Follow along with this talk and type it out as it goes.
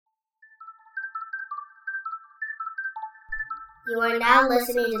You are now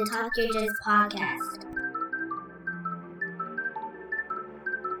listening to Talk Yo Jits Podcast.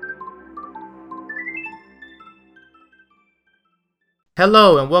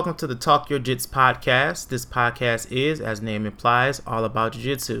 Hello and welcome to the Talk Yo Jits Podcast. This podcast is, as name implies, all about Jiu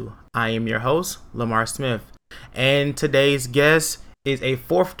Jitsu. I am your host, Lamar Smith, and today's guest is a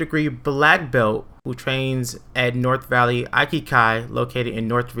 4th degree black belt who trains at North Valley Aikikai, located in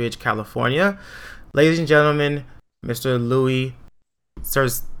Northridge, California. Ladies and gentlemen, Mr. Louie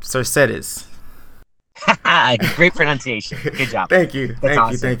Cercedez. Great pronunciation. Good job. Thank you. That's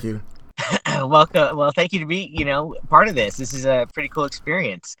awesome. Thank you. Welcome. Well, thank you to be, part of this. This is a pretty cool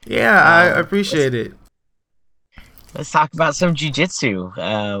experience. Yeah, I appreciate it. Let's talk about some jiu-jitsu.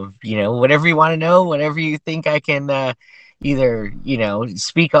 Whatever you want to know, whatever you think I can either,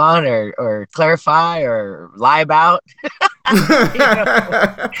 speak on or clarify or lie about.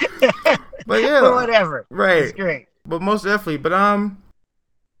 But yeah, or whatever. Right. It's great. But most definitely. But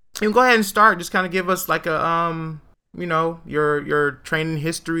you can go ahead and start. Just kind of give us like a your training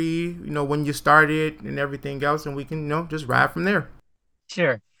history, when you started and everything else, and we can, just ride from there.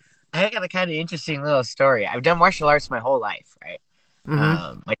 Sure. I got a kind of interesting little story. I've done martial arts my whole life, right?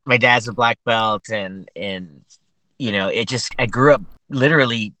 Mm-hmm. My dad's a black belt, and I grew up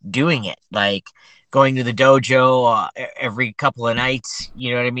literally doing it, like going to the dojo every couple of nights,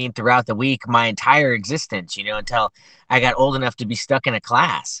 you know what I mean, throughout the week, my entire existence, until I got old enough to be stuck in a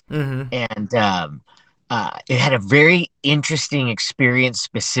class. Mm-hmm. And it had a very interesting experience,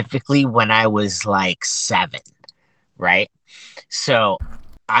 specifically when I was like 7, right? So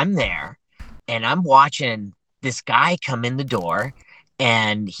I'm there and I'm watching this guy come in the door,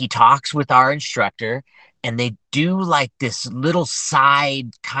 and he talks with our instructor, and they do like this little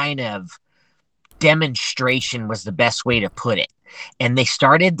side kind of demonstration, was the best way to put it. And they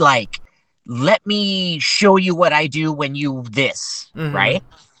started like, let me show you what I do when you this, Mm-hmm. right?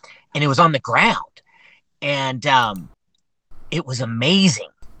 And it was on the ground. And it was amazing.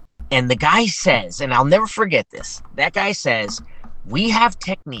 And the guy says, and I'll never forget this, that guy says, we have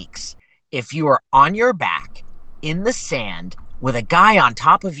techniques. If you are on your back in the sand with a guy on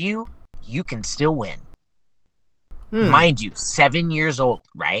top of you, you can still win. Mind you, 7 years old,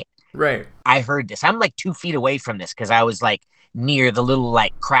 right? Right. I heard this. I'm like 2 feet away from this because I was like near the little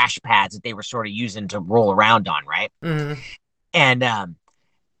like crash pads that they were sort of using to roll around on, right? Mm-hmm. And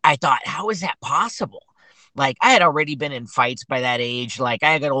I thought, how is that possible? Like, I had already been in fights by that age. Like,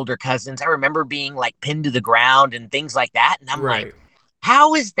 I got older cousins. I remember being like pinned to the ground and things like that. And I'm Right. like,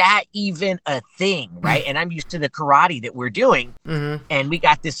 how is that even a thing? Right. And I'm used to the karate that we're doing. Mm-hmm. And we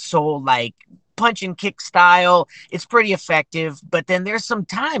got this soul like punch and kick style. It's pretty effective. But then there's some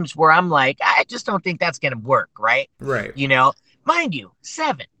times where I'm like, I just don't think that's going to work. Right. Right. Mind you,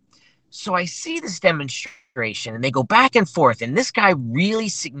 7. So I see this demonstration and they go back and forth. And this guy really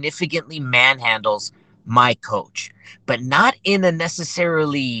significantly manhandles my coach, but not in a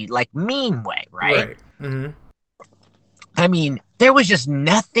necessarily like mean way, right? Mm-hmm. I mean, there was just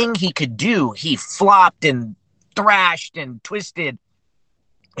nothing he could do. He flopped and thrashed and twisted,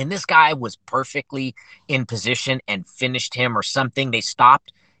 and this guy was perfectly in position and finished him or something. They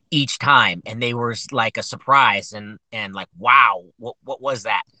stopped each time, and they were like a surprise and like, wow, what was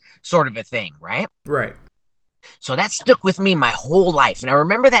that sort of a thing, right? Right. So that stuck with me my whole life. And I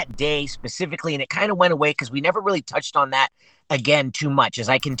remember that day specifically, and it kind of went away because we never really touched on that again too much as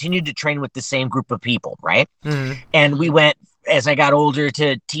I continued to train with the same group of people, right? Mm-hmm. And we went, as I got older,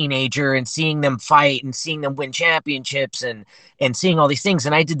 to teenager and seeing them fight and seeing them win championships and seeing all these things.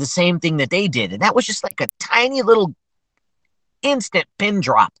 And I did the same thing that they did. And that was just like a tiny little instant pin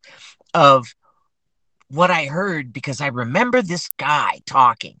drop of what I heard, because I remember this guy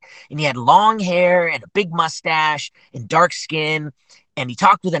talking, and he had long hair and a big mustache and dark skin, and he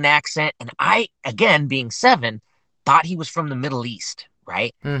talked with an accent. And I, again, being 7, thought he was from the Middle East,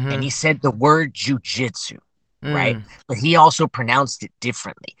 right? Mm-hmm. And he said the word jiu-jitsu, right? But he also pronounced it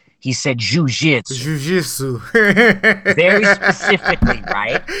differently. He said jiu-jitsu. Jiu-jitsu. Very specifically,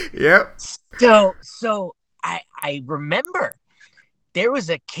 right? Yep. So I remember there was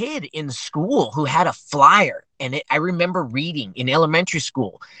a kid in school who had a flyer, and I remember reading in elementary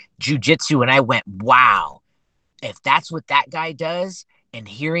school, jiu-jitsu, and I went, wow, if that's what that guy does, and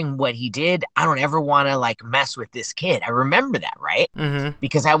hearing what he did, I don't ever want to like mess with this kid. I remember that, right? Mm-hmm.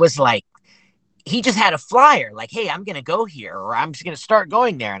 Because I was like, he just had a flyer like, hey, I'm going to go here, or I'm just going to start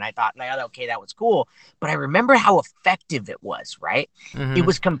going there. And I thought, okay, that was cool. But I remember how effective it was, right? Mm-hmm. It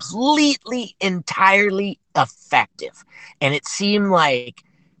was completely, entirely effective. And it seemed like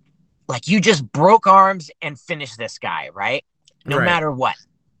you just broke arms and finished this guy, right? No Right. matter what.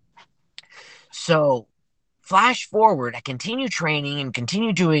 So flash forward, I continue training and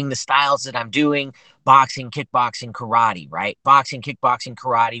continue doing the styles that I'm doing, boxing, kickboxing, karate, right? Boxing, kickboxing,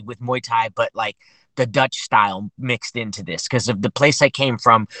 karate with Muay Thai, but like the Dutch style mixed into this because of the place I came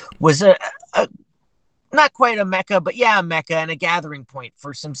from was a not quite a mecca, but yeah, a mecca and a gathering point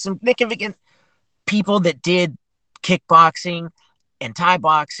for some significant people that did kickboxing and Thai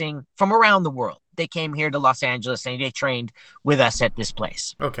boxing from around the world. They came here to Los Angeles and they trained with us at this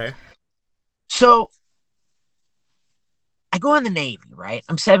place. Okay. So I go in the Navy, right?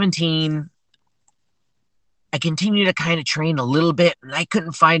 I'm 17. I continue to kind of train a little bit, and I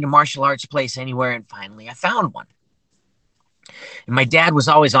couldn't find a martial arts place anywhere, and finally I found one. And my dad was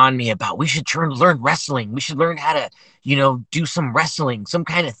always on me about we should learn wrestling. We should learn how to, do some wrestling, some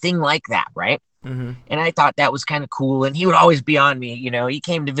kind of thing like that, right? Mm-hmm. And I thought that was kind of cool. And he would always be on me. He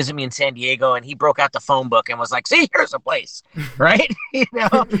came to visit me in San Diego and he broke out the phone book and was like, see, here's a place, right?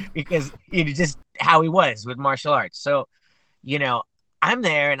 Because just how he was with martial arts. So, I'm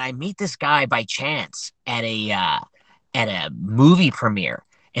there and I meet this guy by chance at a movie premiere,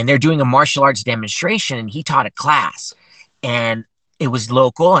 and they're doing a martial arts demonstration, and he taught a class, and it was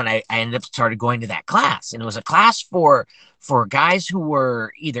local, and I ended up started going to that class, and it was a class for guys who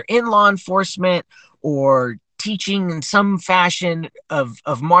were either in law enforcement or teaching in some fashion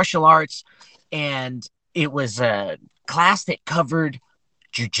of martial arts, and it was a class that covered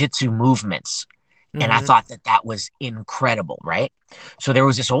jiu-jitsu movements. And I thought that was incredible, right? So there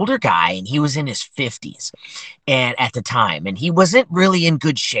was this older guy, and he was in his 50s and at the time, and he wasn't really in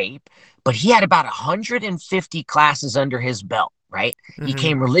good shape, but he had about 150 classes under his belt, right? Mm-hmm. He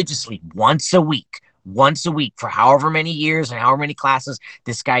came religiously once a week for however many years and however many classes.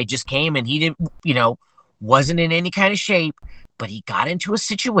 This guy just came, and he didn't, wasn't in any kind of shape, but he got into a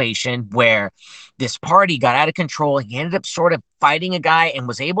situation where this party got out of control. He ended up sort of fighting a guy and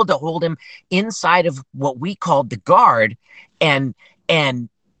was able to hold him inside of what we called the guard and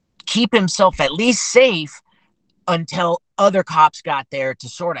keep himself at least safe until other cops got there to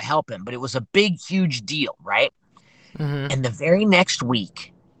sort of help him. But it was a big, huge deal, right? Mm-hmm. And the very next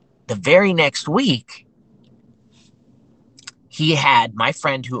week, he had my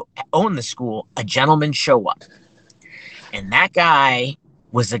friend who owned the school, a gentleman, show up. And that guy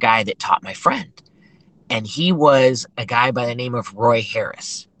was the guy that taught my friend. And he was a guy by the name of Roy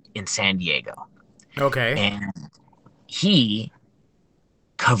Harris in San Diego. Okay. And he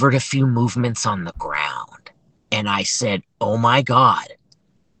covered a few movements on the ground. And I said, oh my God,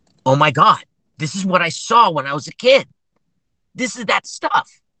 this is what I saw when I was a kid. This is that stuff,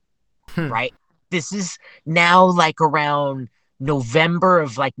 right? This is now like around November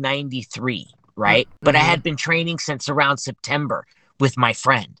of like 93. Right. Mm-hmm. But I had been training since around September with my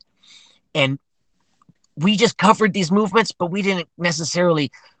friend. And we just covered these movements, but we didn't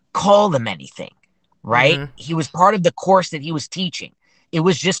necessarily call them anything. Right. Mm-hmm. He was part of the course that he was teaching. It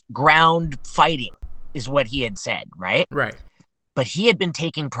was just ground fighting is what he had said. Right. Right. But he had been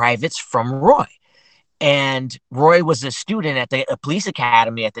taking privates from Roy. And Roy was a student at a police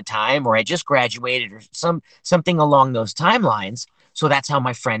academy at the time, or had just graduated or something along those timelines. So that's how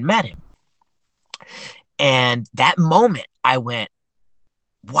my friend met him. And that moment I went,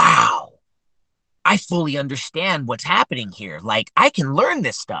 wow, I fully understand what's happening here. Like, I can learn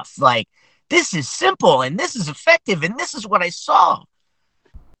this stuff. Like, this is simple and this is effective and this is what I saw.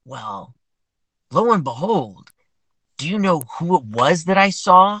 Well, lo and behold, do you know who it was that I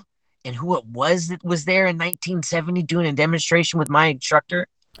saw and who it was that was there in 1970 doing a demonstration with my instructor?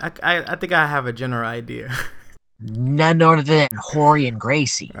 I think I have a general idea. None other than Horry and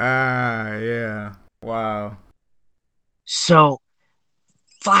Gracie. Yeah. Wow. So,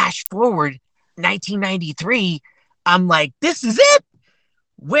 flash forward, 1993, I'm like, this is it?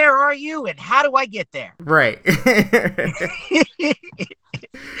 Where are you and how do I get there? Right.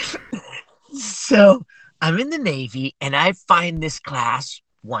 So, I'm in the Navy and I find this class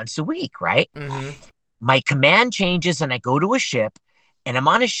once a week, right? Mm-hmm. My command changes and I go to a ship, and I'm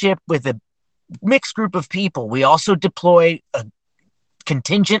on a ship with a mixed group of people. We also deploy a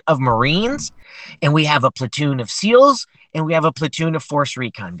contingent of Marines, and we have a platoon of SEALs, and we have a platoon of Force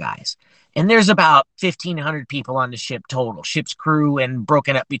Recon guys. And there's about 1,500 people on the ship total, ship's crew, and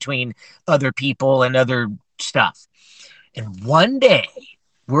broken up between other people and other stuff. And one day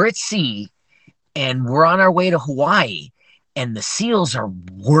we're at sea and we're on our way to Hawaii, and the SEALs are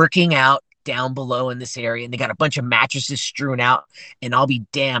working out down below in this area, and they got a bunch of mattresses strewn out, and I'll be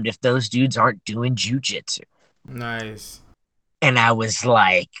damned if those dudes aren't doing jiu-jitsu. Nice. And I was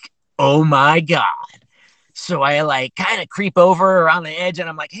like, oh my God. So I like kind of creep over around the edge, and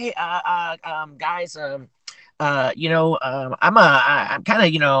I'm like, hey, guys, I'm kind of,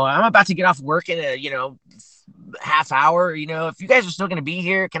 I'm about to get off work in half hour, if you guys are still going to be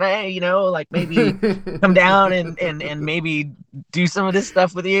here, can I, like maybe come down and maybe do some of this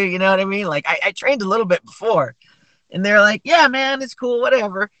stuff with you? You know what I mean? Like I trained a little bit before and they're like, yeah, man, it's cool.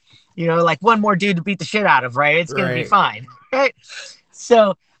 Whatever. Like one more dude to beat the shit out of, right? It's going to be fine. Right.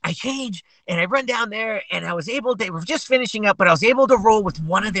 So I change and I run down there and they were just finishing up, but I was able to roll with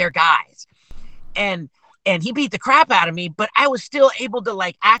one of their guys and he beat the crap out of me, but I was still able to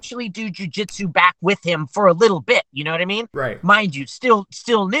like actually do jiu-jitsu back with him for a little bit. You know what I mean? Right. Mind you, still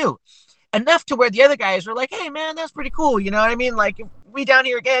new enough to where the other guys were like, hey man, that's pretty cool. You know what I mean? Like if we down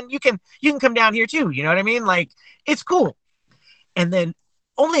here again, you can come down here too. You know what I mean? Like it's cool. And then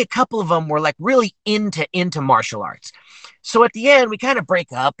only a couple of them were like really into martial arts. So at the end, we kind of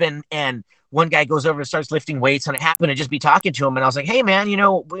break up and one guy goes over and starts lifting weights and I happened to just be talking to him. And I was like, hey man,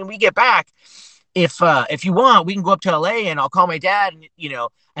 when we get back, if you want, we can go up to LA and I'll call my dad. And,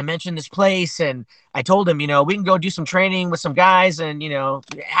 I mentioned this place and I told him, we can go do some training with some guys and,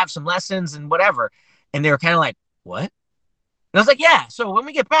 have some lessons and whatever. And they were kind of like, what? And I was like, yeah. So when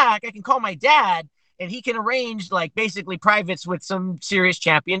we get back, I can call my dad and he can arrange like basically privates with some serious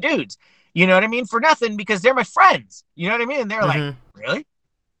champion dudes. You know what I mean? For nothing because they're my friends. You know what I mean? And they're like, really?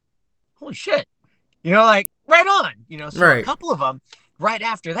 Holy shit. Like right on, so a couple of them right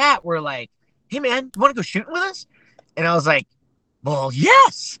after that were like, hey man, you want to go shooting with us? And I was like, well,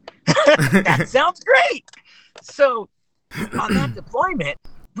 yes, that sounds great. So on that deployment,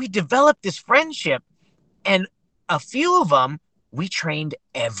 we developed this friendship and a few of them, we trained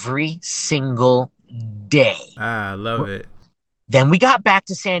every single day. I love it. Then we got back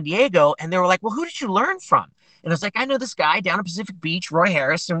to San Diego and they were like, well, who did you learn from? And I was like, I know this guy down in Pacific Beach, Roy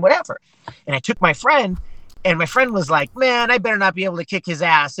Harris and whatever. And I took my friend and my friend was like, man, I better not be able to kick his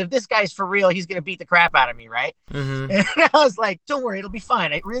ass. If this guy's for real, he's going to beat the crap out of me. Right. And I was like, don't worry, it'll be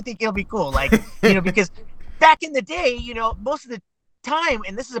fine. I really think it'll be cool. Like, because back in the day, most of the time,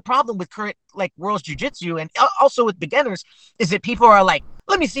 and this is a problem with current like world's jiu-jitsu and also with beginners, is that people are like,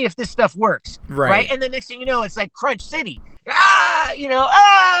 let me see if this stuff works. Right. And the next thing you know, it's like Crunch City.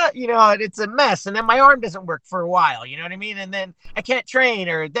 It's a mess. And then my arm doesn't work for a while, you know what I mean? And then I can't train,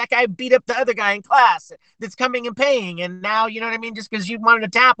 or that guy beat up the other guy in class that's coming and paying. And now, you know what I mean? Just because you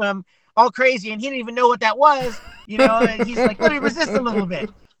wanted to tap him all crazy and he didn't even know what that was, and he's like, let me resist a little bit.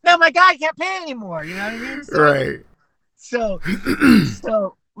 Now my guy can't pay anymore, you know what I mean? So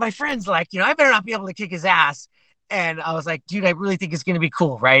my friend's like, I better not be able to kick his ass. And I was like, dude, I really think it's going to be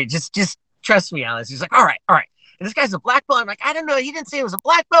cool, right? Just trust me, Alice. He's like, all right. And this guy's a black belt. I'm like, I don't know. He didn't say it was a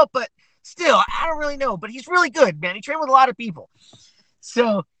black belt, but still, I don't really know. But he's really good, man. He trained with a lot of people.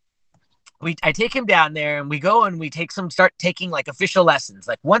 So I take him down there and we go and we start taking like official lessons,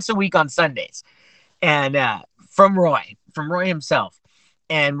 like once a week on Sundays. And from Roy himself.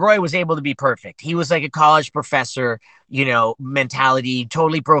 And Roy was able to be perfect. He was like a college professor, mentality,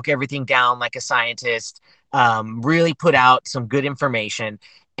 totally broke everything down like a scientist, really put out some good information.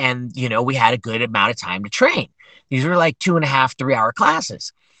 And, we had a good amount of time to train. These were like 2.5, 3 hour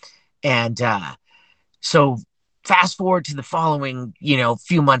classes. And so fast forward to the following,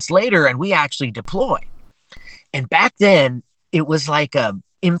 few months later, and we actually deploy. And back then it was like a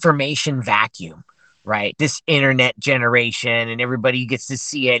information vacuum, right? This internet generation and everybody gets to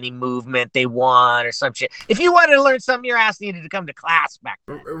see any movement they want or some shit. If you wanted to learn something, your ass needed to come to class back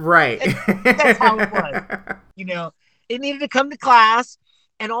then. Right. That's how it was. It needed to come to class.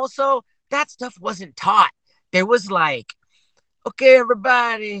 And also that stuff wasn't taught. There was like, okay,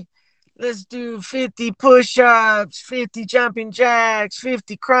 everybody, let's do 50 push-ups, 50 jumping jacks,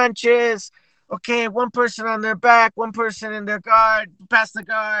 50 crunches. Okay, one person on their back, one person in their guard, pass the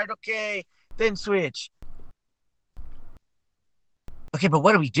guard. Okay, then switch. Okay, but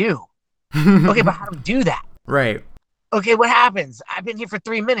what do we do? Okay, but how do we do that? Right. Okay, what happens? I've been here for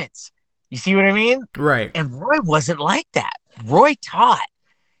 3 minutes. You see what I mean? Right. And Roy wasn't like that. Roy taught.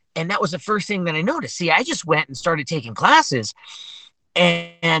 And that was the first thing that I noticed. See, I just went and started taking classes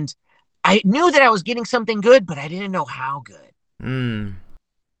and I knew that I was getting something good, but I didn't know how good.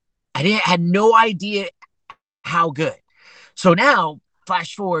 I had no idea how good. So now,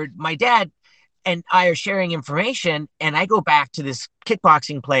 flash forward, my dad and I are sharing information and I go back to this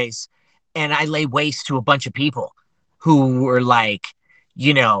kickboxing place and I lay waste to a bunch of people who were like,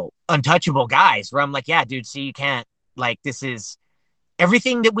 untouchable guys where I'm like, yeah, dude, see, you can't, like, this is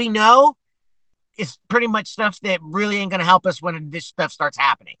everything that we know is pretty much stuff that really ain't going to help us when this stuff starts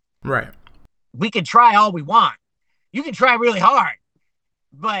happening. Right. We can try all we want. You can try really hard,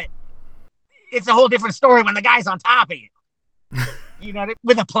 but it's a whole different story when the guy's on top of you,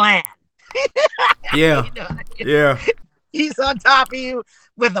 with a plan. Yeah. Yeah. He's on top of you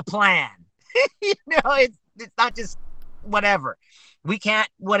with a plan. It's It's not just whatever. We can't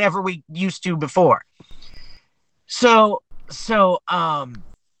whatever we used to before. So I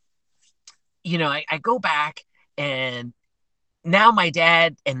go back, and now my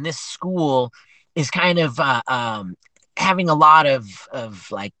dad and this school is kind of having a lot of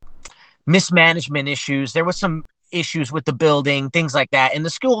like mismanagement issues. There was some issues with the building, things like that, and the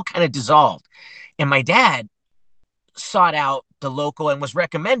school kind of dissolved. And my dad sought out the local and was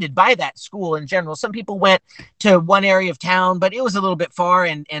recommended by that school in general. Some people went to one area of town, but it was a little bit far.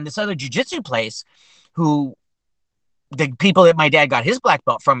 And this other jiu-jitsu place, who the people that my dad got his black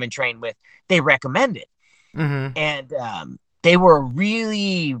belt from and trained with, they recommended. Mm-hmm. And they were a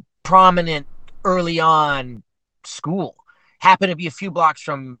really prominent early on school. Happened to be a few blocks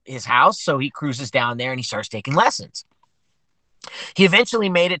from his house, so he cruises down there and he starts taking lessons. He eventually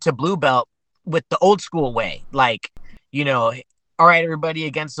made it to blue belt with the old school way, like, all right, everybody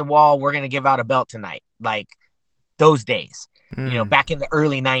against the wall, we're going to give out a belt tonight. Like those days, back in the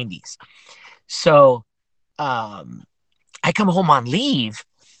early 90s. So I come home on leave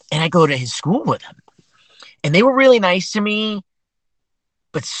and I go to his school with him. And they were really nice to me,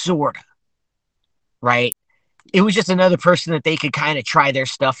 but sort of, right? It was just another person that they could kind of try their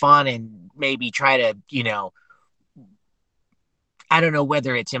stuff on and maybe try to, I don't know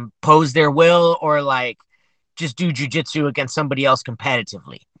whether it's impose their will or like just do jujitsu against somebody else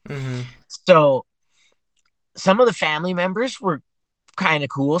competitively. Mm-hmm. So some of the family members were kind of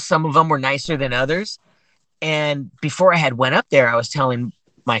cool. Some of them were nicer than others. And before I had went up there, I was telling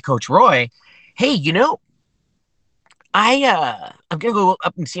my coach Roy, hey, I'm gonna go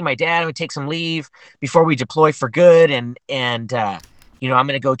up and see my dad. I'm gonna take some leave before we deploy for good, and I'm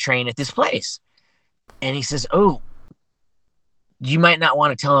gonna go train at this place. And he says, oh, you might not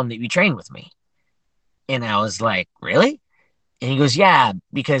want to tell him that you train with me. And I was like, really? And he goes, yeah,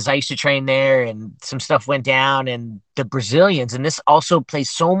 because I used to train there and some stuff went down, and the Brazilians, and this also plays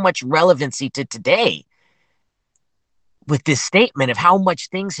so much relevancy to today with this statement of how much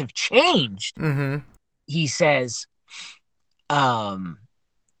things have changed. Mm-hmm. He says,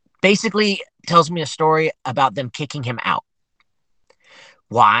 basically tells me a story about them kicking him out.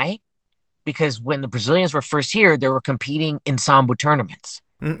 Why? Because when the Brazilians were first here, they were competing in Sambo tournaments.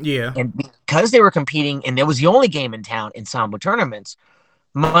 Yeah. And because they were competing, and it was the only game in town in Sambo tournaments,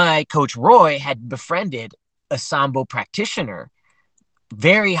 my coach Roy had befriended a Sambo practitioner,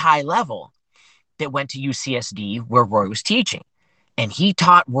 very high level, that went to UCSD where Roy was teaching. And he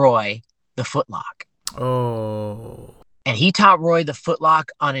taught Roy the footlock. Oh. And he taught Roy the footlock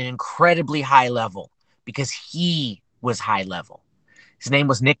on an incredibly high level because he was high level. His name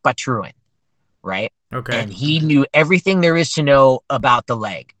was Nick Batruin, right? Okay. And he knew everything there is to know about the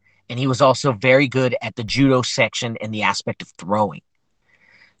leg. And he was also very good at the judo section and the aspect of throwing.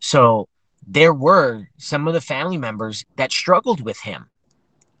 So there were some of the family members that struggled with him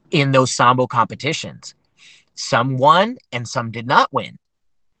in those Sambo competitions. Some won and some did not win.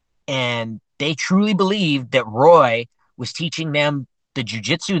 And they truly believed that Roy was teaching them the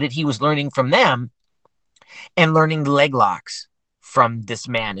jiu-jitsu that he was learning from them and learning the leg locks from this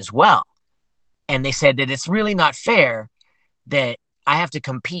man as well. And they said that it's really not fair that I have to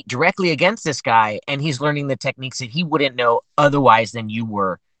compete directly against this guy and he's learning the techniques that he wouldn't know otherwise than you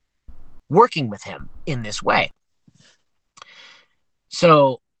were working with him in this way.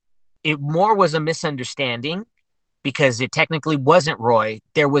 So it more was a misunderstanding because it technically wasn't Roy.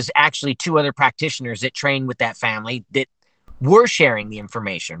 There was actually two other practitioners that trained with that family that were sharing the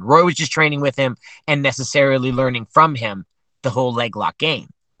information. Roy was just training with him and necessarily learning from him the whole leg lock game.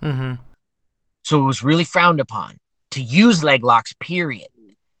 Mm-hmm. So it was really frowned upon to use leg locks, period.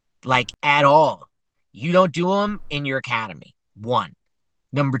 Like at all. You don't do them in your academy. 1.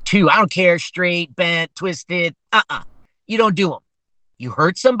 Number 2, I don't care, straight, bent, twisted. You don't do them. You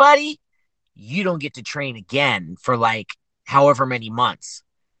hurt somebody, you don't get to train again for like however many months.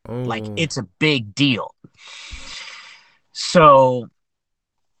 Oh. Like it's a big deal. So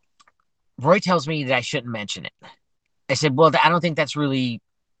Roy tells me that I shouldn't mention it. I said, well, I don't think that's really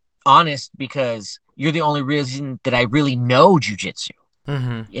honest because you're the only reason that I really know jiu-jitsu.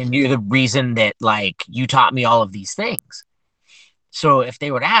 Mm-hmm. And you're the reason that like you taught me all of these things. So if they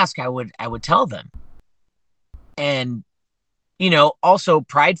would ask, I would tell them. And, also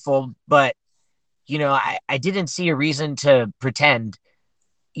prideful, but, I didn't see a reason to pretend,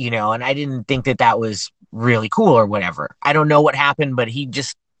 and I didn't think that was really cool or whatever. I don't know what happened, but he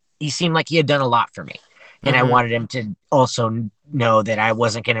seemed like he had done a lot for me. And I wanted him to also know that I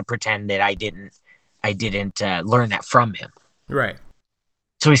wasn't going to pretend that I didn't learn that from him. Right.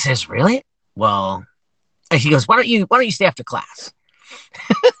 So he says, really? Well, he goes, why don't you stay after class?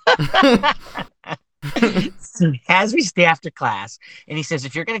 So he has me stay after class, and he says,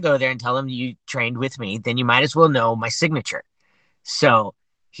 if you're going to go there and tell them you trained with me, then you might as well know my signature. So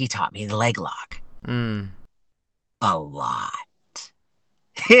he taught me the leg lock. A lot.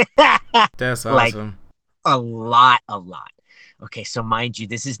 That's like awesome. a lot. Okay, so mind you,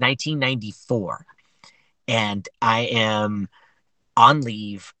 this is 1994, and I am on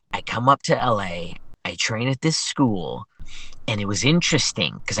leave. I come up to LA. I train at this school, and it was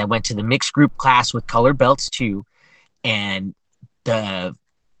interesting because I went to the mixed group class with color belts too, and the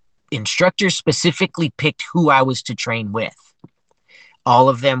instructor specifically picked who I was to train with. All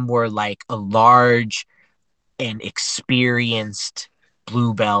of them were like a large and experienced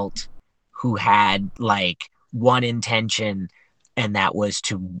blue belt who had like one intention, and that was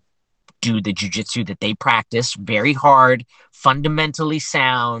to do the jiu-jitsu that they practice, very hard, fundamentally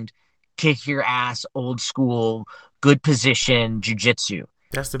sound, kick your ass, old school, good position jiu-jitsu.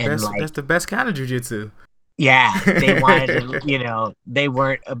 That's the And best. like, That's the best kind of jujitsu. yeah, they wanted to, they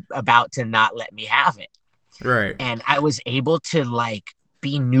weren't about to not let me have it. Right. And I was able to like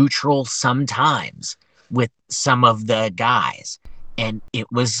be neutral sometimes with some of the guys, and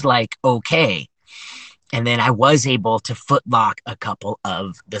it was like okay. And then I was able to footlock a couple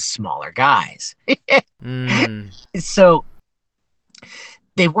of the smaller guys. So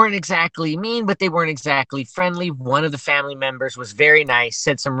they weren't exactly mean, but they weren't exactly friendly. One of the family members was very nice,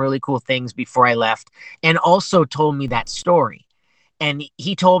 said some really cool things before I left, and also told me that story. And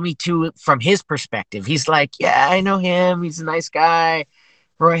he told me too, from his perspective, he's like, yeah, I know him. He's a nice guy.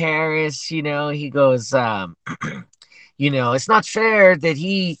 Roy Harris, he goes, it's not fair that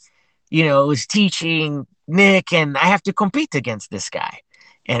he, was teaching Nick and I have to compete against this guy.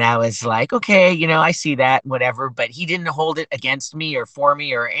 And I was like, okay, I see that, whatever. But he didn't hold it against me or for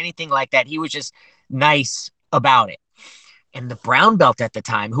me or anything like that. He was just nice about it. And the brown belt at the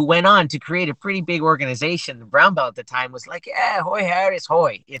time, who went on to create a pretty big organization, the brown belt at the time was like, yeah, Hoy Harris,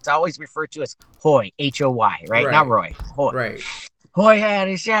 Hoy. It's always referred to as Hoy, H-O-Y, right? Not Roy, Hoy. Right. Hoy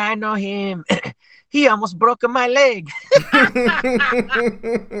Harris, yeah, I know him. He almost broke my leg.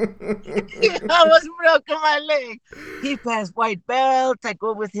 He passed white belt. I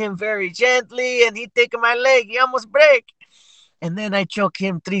go with him very gently, and he take my leg. He almost break. And then I choke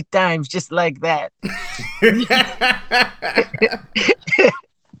him 3 times, just like that.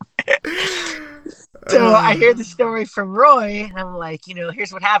 So I hear the story from Roy, and I'm like,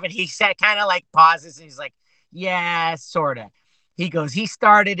 here's what happened. He said, kind of like pauses, and he's like, yeah, sort of. He goes, he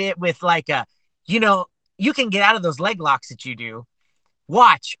started it with like you can get out of those leg locks that you do.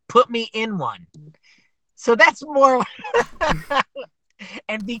 Watch, put me in one. So that's more.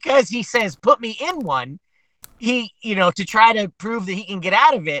 And because he says, put me in one, he, to try to prove that he can get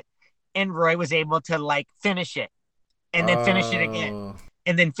out of it. And Roy was able to like finish it and then finish it again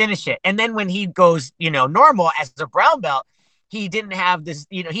and then finish it. And then when he goes, normal as a brown belt, he didn't have this,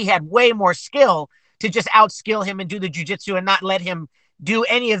 he had way more skill to just outskill him and do the jiu-jitsu and not let him do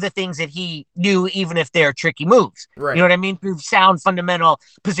any of the things that he knew, even if they're tricky moves. Right. You know what I mean? Through sound, fundamental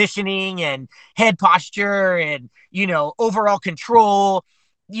positioning and head posture and, overall control.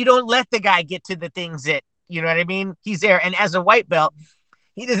 You don't let the guy get to the things that, you know what I mean? He's there. And as a white belt,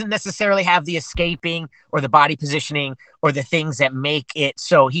 he doesn't necessarily have the escaping or the body positioning or the things that make it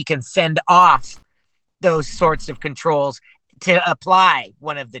so he can fend off those sorts of controls to apply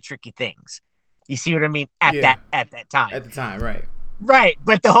one of the tricky things. You see what I mean? At that time. At the time, right. Right.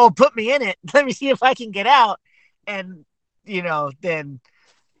 But the whole put me in it, let me see if I can get out. And, then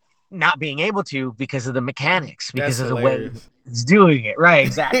not being able to because of the mechanics, because of the way it's doing it. Right.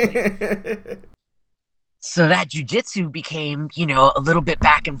 Exactly. So that jiu-jitsu became, a little bit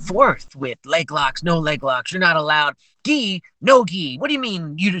back and forth with leg locks, no leg locks. You're not allowed. Gi, no gi. What do you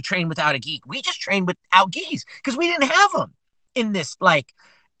mean you to train without a gi? We just trained without gis because we didn't have them in this, like,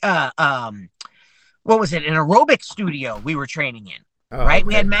 what was it? An aerobic studio we were training in. Right. Okay.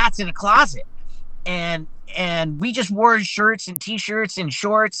 We had mats in a closet and we just wore shirts and t-shirts and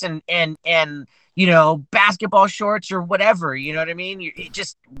shorts and basketball shorts or whatever. You know what I mean? It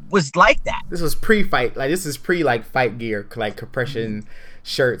just was like that. This was pre-fight. Like this is fight gear, like compression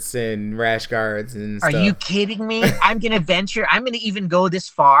shirts and rash guards and stuff. Are you kidding me? I'm going to even go this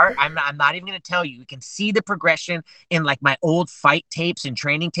far. I'm not even going to tell you. You can see the progression in like my old fight tapes and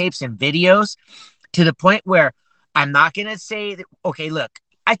training tapes and videos to the point where I'm not going to say that, okay, look,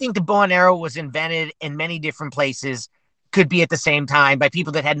 I think the bow and arrow was invented in many different places, could be at the same time by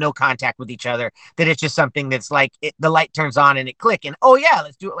people that had no contact with each other, that it's just something that's like the light turns on and it click and, oh yeah,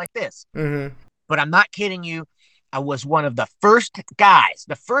 let's do it like this. Mm-hmm. But I'm not kidding you. I was one of the first guys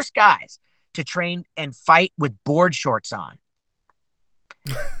to train and fight with board shorts on.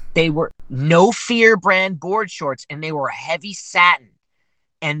 They were No Fear brand board shorts, and they were a heavy satin.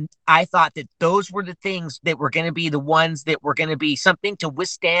 And I thought that those were the things that were going to be the ones that were going to be something to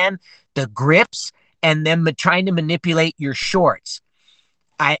withstand the grips and them trying to manipulate your shorts.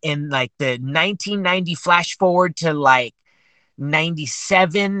 In like the 1990 flash forward to like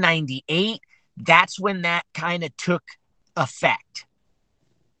 97, 98, that's when that kind of took effect.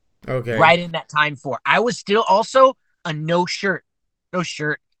 Okay. Right in that time for. I was still also a no shirt. You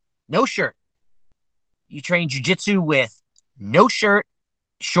train jiu-jitsu with no shirt,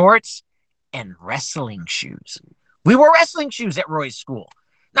 shorts, and wrestling shoes. We wore wrestling shoes at Roy's school.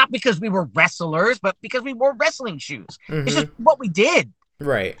 Not because we were wrestlers, but because we wore wrestling shoes. Mm-hmm. It's just what we did.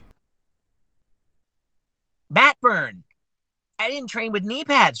 Right. Mat burn. I didn't train with knee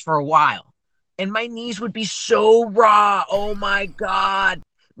pads for a while. And my knees would be so raw. Oh my God.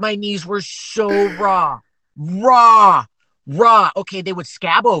 My knees were so raw. Okay, they would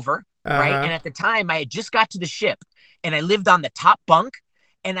scab over, right? And at the time, I had just got to the ship, and I lived on the top bunk,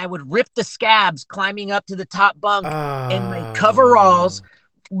 and I would rip the scabs climbing up to the top bunk, and my coveralls,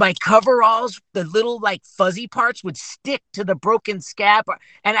 the little like fuzzy parts would stick to the broken scab,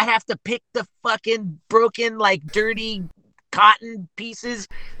 and I'd have to pick the fucking broken, like dirty cotton pieces,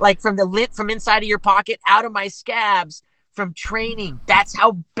 like from the lint from inside of your pocket out of my scabs from training. That's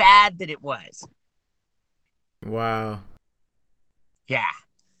how bad that it was. Wow.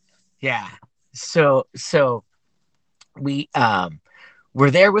 Yeah. So we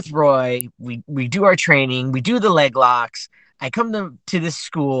we're there with Roy. We do our training. We do the leg locks. I come to this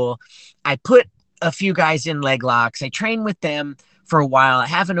school. I put a few guys in leg locks. I train with them for a while. I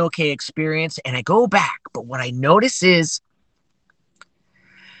have an okay experience, and I go back. But what I notice is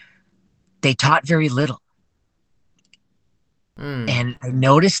they taught very little. And I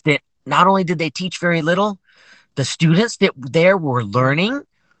noticed that not only did they teach very little, the students that there were learning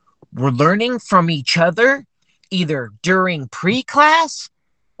from each other, either during pre-class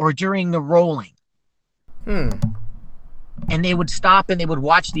or during the rolling. And they would stop and they would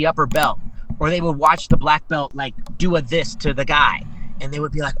watch the upper belt, or they would watch the black belt like do a this to the guy, and they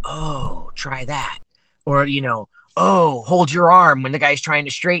would be like, oh, try that. Or, oh, hold your arm when the guy's trying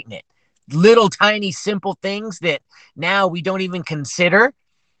to straighten it. Little tiny simple things that now we don't even consider,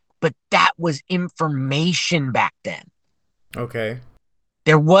 but that was information back then. Okay.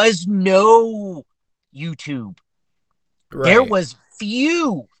 There was no YouTube. Right. There was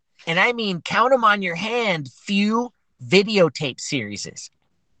few, and I mean count them on your hand, few videotape series.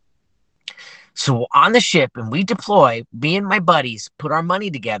 So on the ship, and we deploy, me and my buddies put our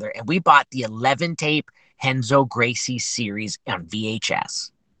money together, and we bought the 11 tape Renzo Gracie series on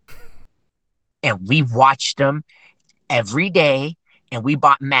VHS. And we watched them every day, and we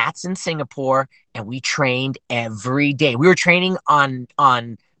bought mats in Singapore, and we trained every day. We were training on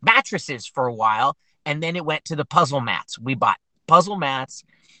mattresses for a while, and then it went to the puzzle mats. We bought puzzle mats.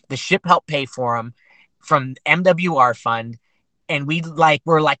 The ship helped pay for them from MWR fund, and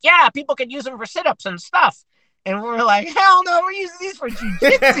we're like, yeah, people can use them for sit-ups and stuff. And we're like, hell no, we're using these for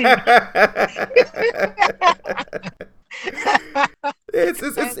jiu-jitsu.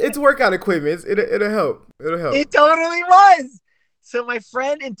 It's workout equipment. It'll help. It totally was. So my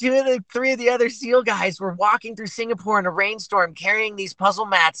friend and three of the other SEAL guys were walking through Singapore in a rainstorm carrying these puzzle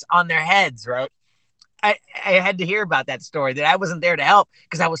mats on their heads, right? I had to hear about that story, that I wasn't there to help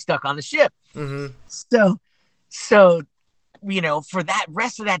because I was stuck on the ship. Mm-hmm. So for that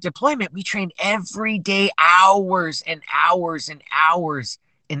rest of that deployment, we trained every day, hours and hours and hours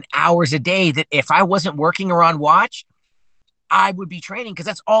and hours a day, that if I wasn't working or on watch, I would be training, because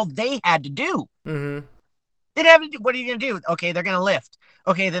that's all they had to do. Mm-hmm. They'd have to do, what are you going to do? Okay, they're going to lift.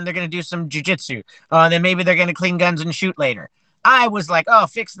 Okay, then they're going to do some jiu-jitsu. Then maybe they're going to clean guns and shoot later. I was like, oh,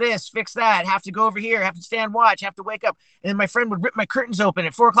 fix this, fix that. Have to go over here. Have to stand watch. Have to wake up. And then my friend would rip my curtains open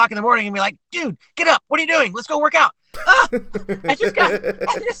at 4:00 in the morning and be like, dude, get up. What are you doing? Let's go work out. And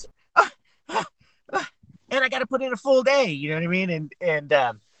I got to put in a full day. You know what I mean? And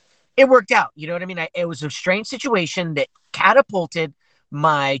it worked out. You know what I mean? It was a strange situation that catapulted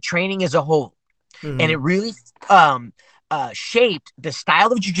my training as a whole. Mm-hmm. And it really shaped the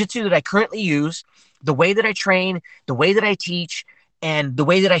style of jiu-jitsu that I currently use, the way that I train, the way that I teach, and the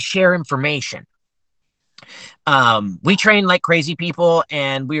way that I share information. We train like crazy people,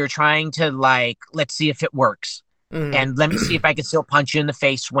 and we were trying to let's see if it works. Mm-hmm. And let me see if I can still punch you in the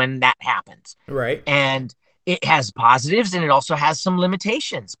face when that happens. Right. And it has positives, and it also has some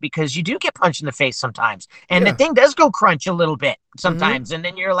limitations, because you do get punched in the face sometimes. And the thing does go crunch a little bit sometimes. Mm-hmm. And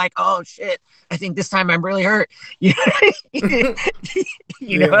then you're like, oh shit, I think this time I'm really hurt. You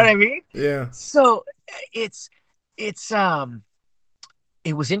know what I mean? Yeah. So it's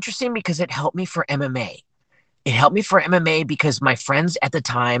it was interesting because it helped me for MMA. It helped me for MMA because my friends at the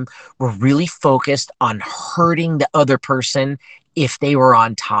time were really focused on hurting the other person if they were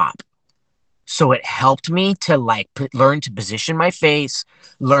on top. So it helped me to like learn to position my face,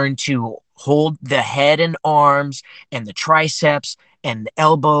 learn to hold the head and arms and the triceps and the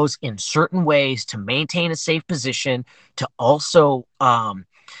elbows in certain ways to maintain a safe position, to also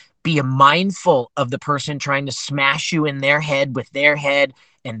be mindful of the person trying to smash you in their head with their head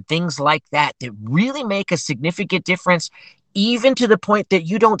and things like that that really make a significant difference, even to the point that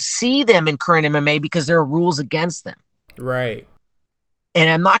you don't see them in current MMA because there are rules against them. Right. And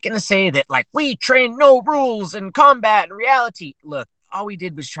I'm not going to say that like we train no rules in combat and reality. Look, all we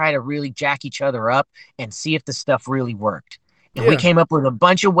did was try to really jack each other up and see if the stuff really worked. And we came up with a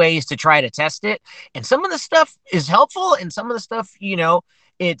bunch of ways to try to test it. And some of the stuff is helpful and some of the stuff,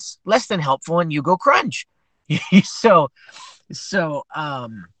 it's less than helpful and you go crunch. so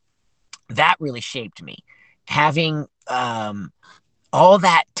that really shaped me. Having all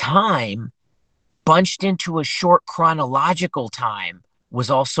that time bunched into a short chronological time was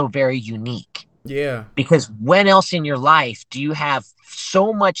also very unique. Yeah. Because when else in your life do you have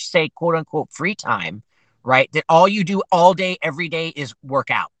so much, say, quote unquote, free time, right? That all you do all day, every day is work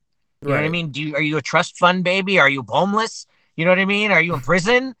out. You know what I mean? Are you a trust fund baby? Are you homeless? You know what I mean? Are you in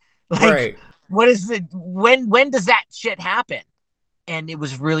prison? Like, what is when does that shit happen? And it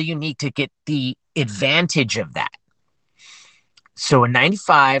was really unique to get the advantage of that. So in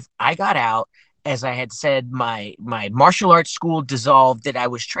 95, I got out. As I had said, my martial arts school dissolved that I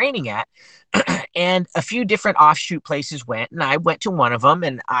was training at, and a few different offshoot places went, and I went to one of them,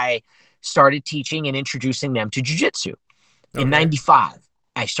 and I started teaching and introducing them to Jiu Jitsu. In 95,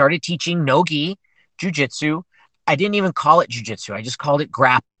 I started teaching no-gi Jiu Jitsu. I didn't even call it Jiu Jitsu. I just called it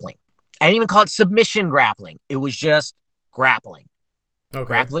grappling. I didn't even call it submission grappling. It was just grappling.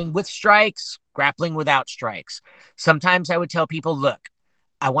 Grappling with strikes, grappling without strikes. Sometimes I would tell people, look,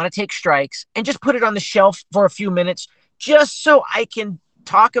 I want to take strikes and just put it on the shelf for a few minutes just so I can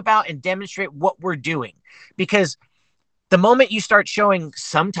talk about and demonstrate what we're doing. Because the moment you start showing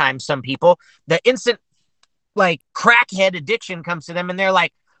sometimes some people, the instant like crackhead addiction comes to them and they're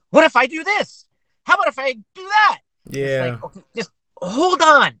like, what if I do this? How about if I do that? Yeah. It's like, okay, just hold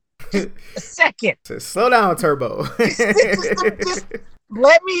on. Just a second. Slow down, Turbo. just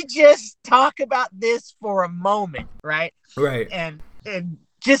let me just talk about this for a moment, right? Right. And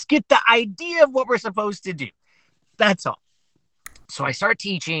just get the idea of what we're supposed to do. That's all. So I start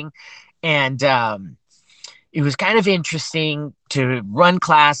teaching, and it was kind of interesting to run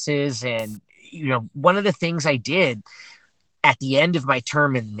classes. And, one of the things I did at the end of my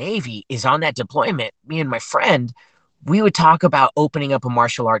term in the Navy is on that deployment, me and my friend, we would talk about opening up a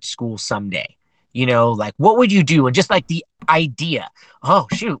martial arts school someday. Like, what would you do? And just like the idea, oh,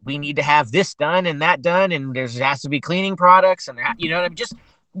 shoot, we need to have this done and that done. And there has to be cleaning products. And, I'm just,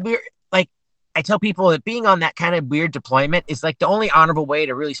 we're like, I tell people that being on that kind of weird deployment is like the only honorable way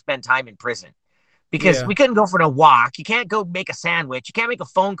to really spend time in prison. Because we couldn't go for a walk. You can't go make a sandwich. You can't make a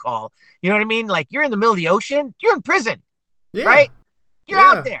phone call. You know what I mean? Like, you're in the middle of the ocean. You're in prison, right? You're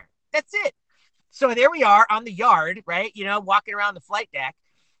out there. That's it. So there we are on the yard, right? Walking around the flight deck.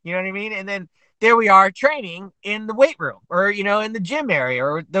 You know what I mean? And then there we are training in the weight room or, in the gym area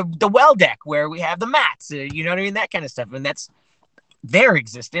or the well deck where we have the mats, you know what I mean? That kind of stuff. And that's their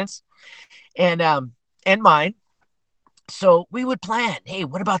existence and mine. So we would plan, hey,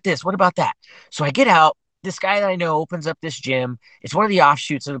 what about this? What about that? So I get out. This guy that I know opens up this gym. It's one of the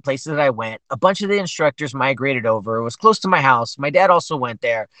offshoots of the places that I went. A bunch of the instructors migrated over. It was close to my house. My dad also went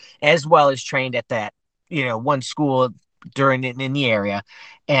there, as well as trained at that, one school in the area.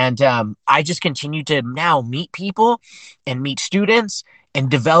 And I just continued to now meet people and meet students and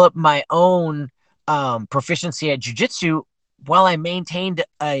develop my own proficiency at jiu-jitsu while I maintained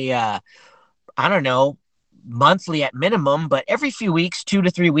a, monthly at minimum, but every few weeks, 2 to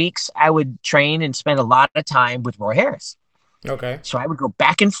 3 weeks, I would train and spend a lot of time with Roy Harris. Okay. So I would go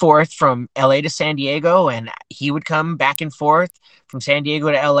back and forth from LA to San Diego, and he would come back and forth from San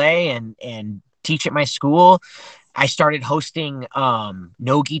Diego to LA and teach at my school. I started hosting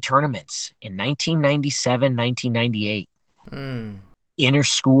no-gi tournaments in 1997, 1998.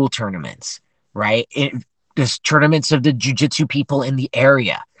 Inter-school tournaments, right? There's tournaments of the jiu-jitsu people in the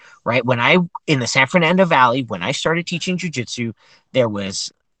area. Right. In the San Fernando Valley, when I started teaching jiu-jitsu, there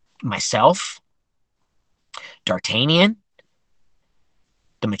was myself, D'Artagnan,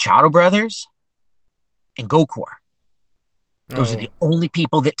 the Machado brothers, and Gokor. Those are the only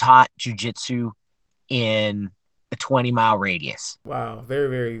people that taught jiu-jitsu in a 20-mile radius. Wow. Very,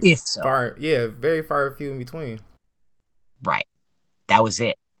 very far. Yeah. Very far few in between. Right. That was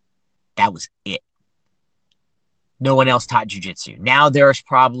it. That was it. No one else taught jiu-jitsu. Now there's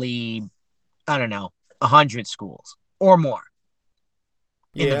probably, I don't know, 100 schools or more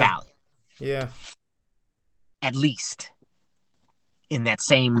in the valley. Yeah. At least in that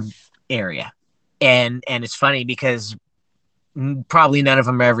same area. And it's funny because probably none of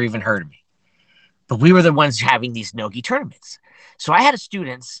them ever even heard of me. But we were the ones having these no-gi tournaments. So I had a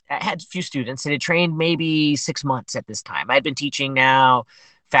few students that had trained maybe 6 months at this time. I'd been teaching now,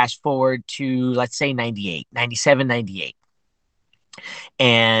 fast forward to, let's say, 98, 97, 98.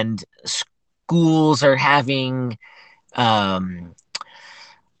 And schools are having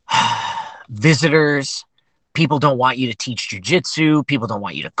visitors. People don't want you to teach jiu-jitsu. People don't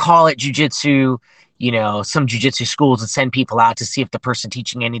want you to call it jiu-jitsu. You know, some jiu-jitsu schools would send people out to see if the person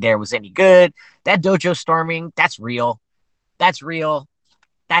teaching there was any good. That dojo storming, that's real. That's real.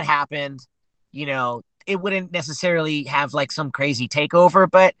 That happened. You know, it wouldn't necessarily have like some crazy takeover,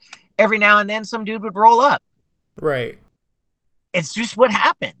 but every now and then some dude would roll up. Right. It's just what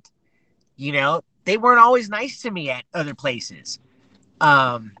happened. You know, they weren't always nice to me at other places.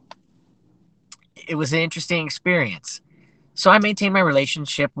 It was an interesting experience. So I maintained my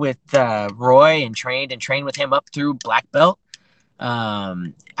relationship with Roy and trained with him up through black belt.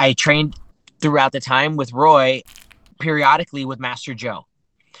 I trained throughout the time with Roy, periodically with Master Joe.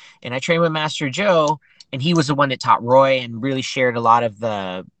 And I trained with Master Joe, and he was the one that taught Roy and really shared a lot of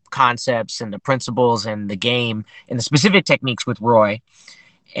the concepts and the principles and the game and the specific techniques with Roy.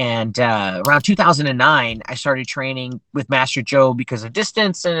 And around 2009, I started training with Master Joe because of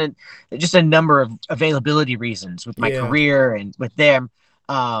distance and just a number of availability reasons with my career and with them.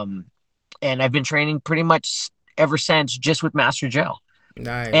 And I've been training pretty much ever since, just with Master Joe.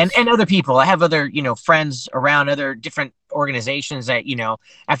 Nice. And other people. I have other, friends around other different organizations that,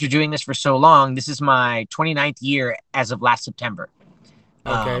 after doing this for so long, this is my 29th year as of last September.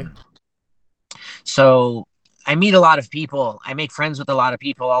 Okay. So I meet a lot of people. I make friends with a lot of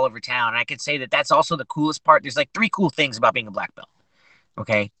people all over town. And I could say that that's also the coolest part. There's like 3 cool things about being a black belt.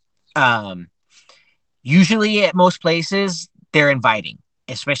 Okay. Usually at most places, they're inviting,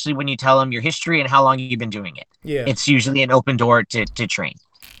 especially when you tell them your history and how long you've been doing it. Yeah. It's usually an open door to train.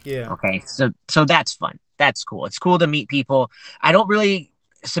 Yeah. Okay. So that's fun. That's cool. It's cool to meet people. I don't really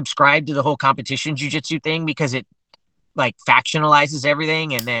subscribe to the whole competition jiu-jitsu thing because it like factionalizes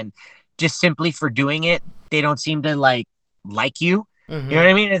everything. And then just simply for doing it, they don't seem to like you. Mm-hmm. You know what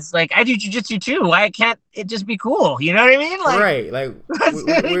I mean? It's like, I do jiu-jitsu too. Why can't it just be cool? You know what I mean? Like, right. Like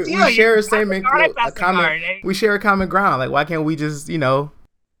we share the same we share a common ground. Like, why can't we just,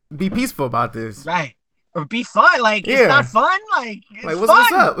 be peaceful about this? Right. Or be fun. Like, it's not fun. Like what's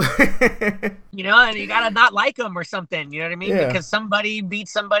fun. up? And you gotta not like them or something. You know what I mean? Yeah. Because somebody beat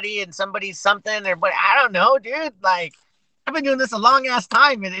somebody and somebody's something or what. I don't know, dude. Like, I've been doing this a long ass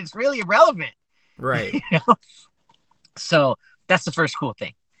time and it's really irrelevant. Right. So that's the first cool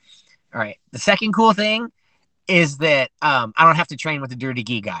thing. All right. The second cool thing is that I don't have to train with the dirty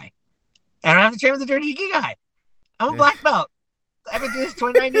gi guy. I don't have to train with the dirty gi guy. I'm a black belt. I've been doing this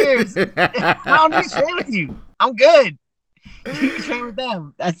 29 years. I don't need to train with you. I'm good. You can train with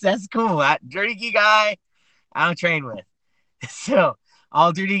them. That's cool. Dirty gi guy, I don't train with. So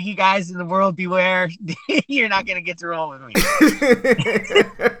all dirty gi guys in the world, beware. You're not gonna get to roll with me.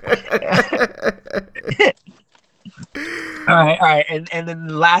 All right. And then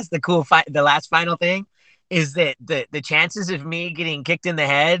the last final thing is that the chances of me getting kicked in the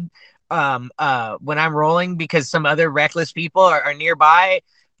head when I'm rolling because some other reckless people are nearby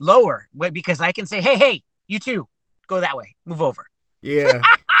lower because I can say, hey, you two, go that way, move over. Yeah.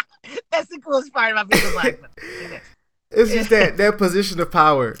 That's the coolest part about being a black belt. It's just that position of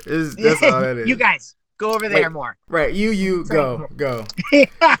power. That's all that is. You guys, go over there more. Right. You go.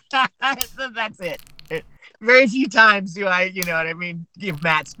 So that's it. Very few times do I, you know what I mean, give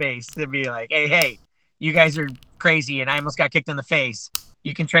Matt space to be like, hey, you guys are crazy and I almost got kicked in the face.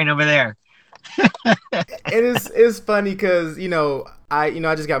 You can train over there. It's funny because, I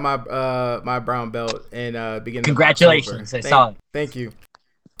just got my brown belt and beginning. Congratulations. Thank you.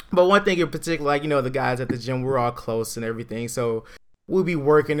 But one thing in particular, like, the guys at the gym, we're all close and everything. So we'll be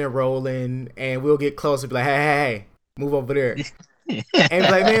working and rolling and we'll get close and be like, hey, move over there. And be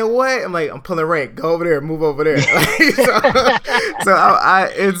like, man, what? I'm like, I'm pulling rank. Go over there, move over there.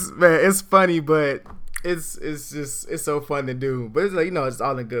 It's funny, but it's so fun to do. But it's like, it's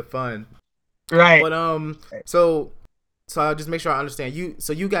all in good fun. Right. But so I'll just make sure I understand.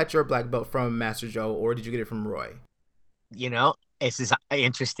 You got your black belt from Master Joe, or did you get it from Roy? This is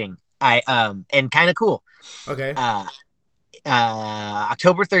interesting. And kind of cool. Okay.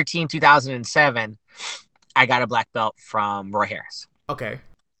 October 13, 2007, I got a black belt from Roy Harris. Okay.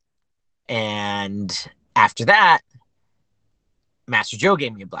 And after that, Master Joe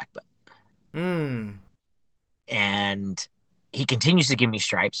gave me a black belt. Mm. And he continues to give me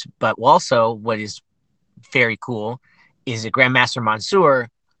stripes. But also, what is very cool is that Grandmaster Mansour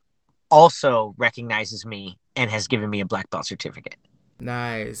also recognizes me and has given me a black belt certificate.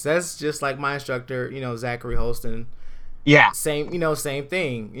 Nice. That's just like my instructor, Zachary Holston. Yeah. Same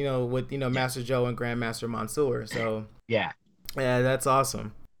thing, with, Master Joe and Grandmaster Mansour. So, yeah, that's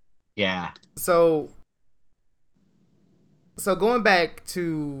awesome. Yeah. So going back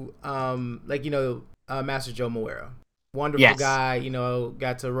to, Master Joe Moera, wonderful guy,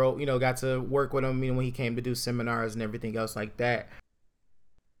 got to work with him, when he came to do seminars and everything else like that.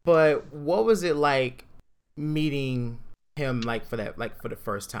 But what was it like meeting him, for the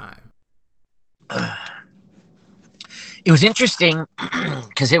first time? It was interesting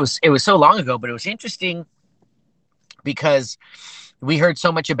because it was so long ago, but it was interesting because we heard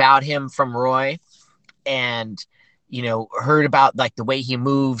so much about him from Roy, and heard about like the way he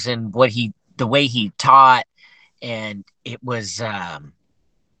moves and the way he taught, and it was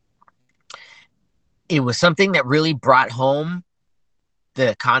something that really brought home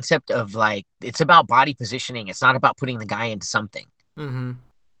the concept of like, it's about body positioning. It's not about putting the guy into something. Mm-hmm.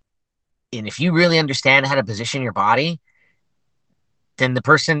 And if you really understand how to position your body, then the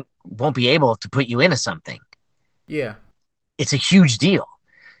person won't be able to put you into something. Yeah. It's a huge deal.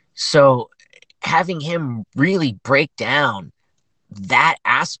 So having him really break down that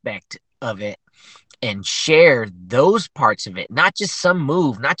aspect of it and share those parts of it, not just some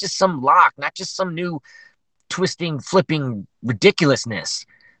move, not just some lock, not just some new twisting, flipping ridiculousness,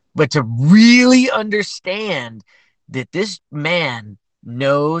 but to really understand that this man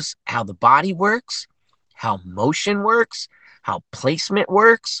knows how the body works, how motion works, how placement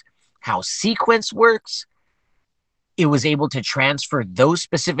works, how sequence works. It was able to transfer those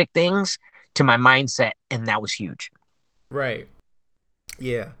specific things to my mindset, and that was huge. Right.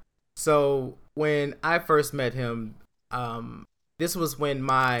 Yeah. So when I first met him, this was when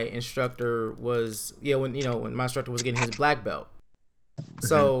my instructor was when my instructor was getting his black belt.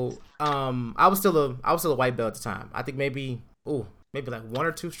 So I was still a white belt at the time. I think maybe like 1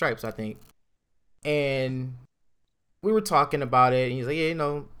 or 2 stripes, I think. And we were talking about it, and he's like, yeah,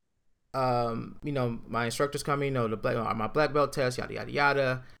 my instructor's coming, my black belt test, yada yada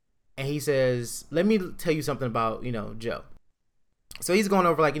yada. And he says, let me tell you something about, Joe. So he's going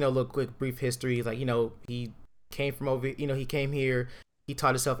over like, a little quick brief history. He's like, he came from over, he came here, he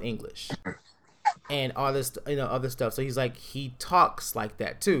taught himself English and all this, other stuff. So he's like, he talks like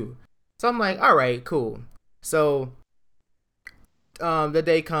that too. So I'm like, all right, cool. So the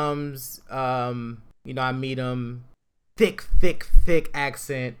day comes, I meet him, thick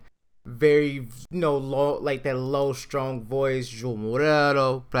accent, very, low, like that low, strong voice, Joe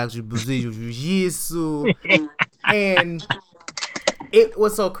Morero, Jiu Jitsu. And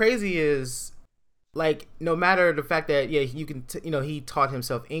what's so crazy is, like, no matter the fact that, yeah, you can, he taught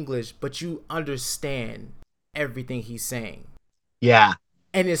himself English, but you understand everything he's saying. Yeah.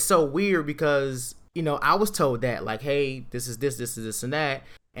 And it's so weird because, I was told that, like, hey, this is this and that.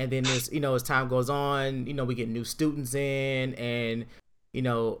 And then this, as time goes on, we get new students in, and,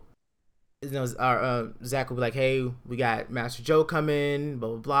 our Zach will be like, hey, we got Master Joe coming, blah,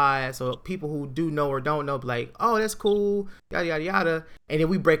 blah, blah. So people who do know or don't know be like, oh, that's cool, yada, yada, yada. And then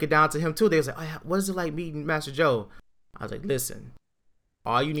we break it down to him, too. They was like, oh, what is it like meeting Master Joe? I was like, listen,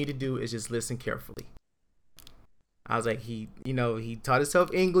 all you need to do is just listen carefully. I was like, he taught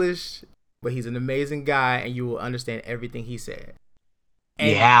himself English, but he's an amazing guy, and you will understand everything he said.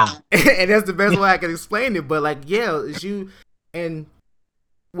 And, yeah. And that's the best way I can explain it. But, like, yeah, it's you. And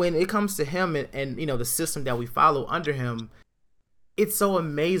when it comes to him and the system that we follow under him, it's so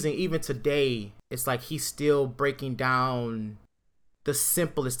amazing. Even today, it's like he's still breaking down the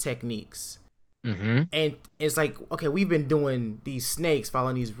simplest techniques. Mm-hmm. And it's like, okay, we've been doing these snakes,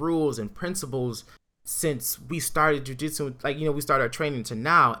 following these rules and principles since we started jiu-jitsu, like, we started our training to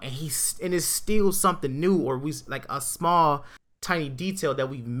now, and it's still something new, or we like a small tiny detail that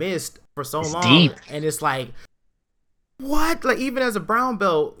we've missed for so long. Deep. And it's like, what? Like, even as a brown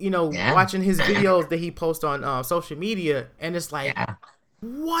belt, watching his videos that he posts on social media, and it's like,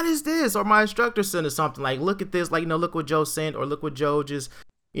 what is this? Or my instructor sent us something like, look at this, like, look what Joe sent, or look what Joe just,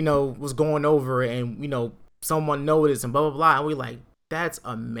 was going over, and, someone noticed, and blah, blah, blah. And we like, that's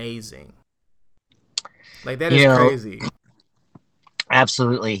amazing. Like, that is crazy.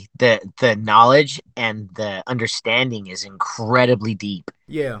 Absolutely. The knowledge and the understanding is incredibly deep.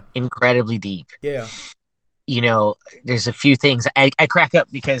 Yeah. Incredibly deep. Yeah. There's a few things I crack up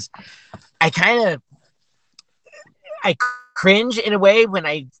because I cringe in a way when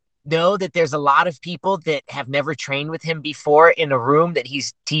I know that there's a lot of people that have never trained with him before in a room that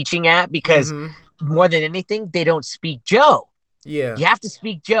he's teaching at, because more than anything, they don't speak Joe. Yeah. You have to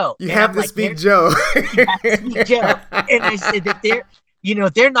speak Joe. You have to speak Joe. You have to speak Joe. And I said that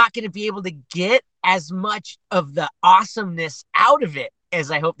they're not going to be able to get as much of the awesomeness out of it as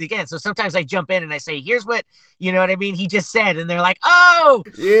I hope they can. So sometimes I jump in and I say, here's what, you know what I mean, he just said. And they're like, oh,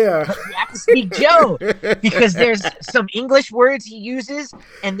 yeah. You have to speak Joe, because there's some English words he uses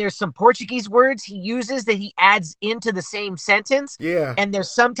and there's some Portuguese words he uses that he adds into the same sentence. Yeah. And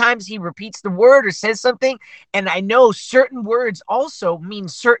there's sometimes he repeats the word or says something. And I know certain words also mean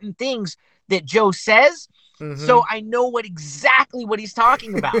certain things that Joe says. So I know exactly what he's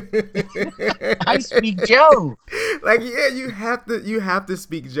talking about. I speak Joe. Like, yeah, you have to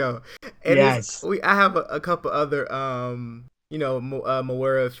speak Joe. And yes. I have a couple other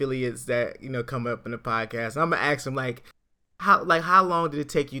Moira affiliates that come up in the podcast. I'm gonna ask them how long did it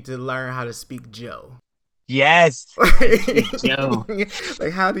take you to learn how to speak Joe? Yes. Joe.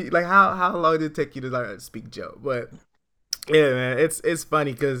 Like how long did it take you to learn how to speak Joe? But yeah, man, it's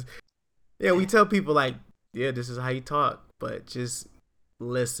funny because we tell people like, yeah, this is how you talk, but just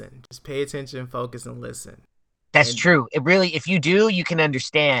listen. Just pay attention, focus, and listen. That's true. It really, if you do, you can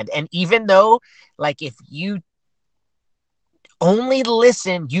understand. And even though, like, if you only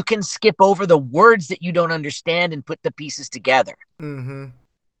listen, you can skip over the words that you don't understand and put the pieces together.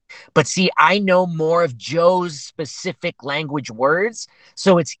 But see, I know more of Joe's specific language words,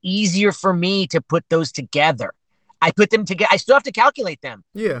 so it's easier for me to put those together. I put them together. I still have to calculate them.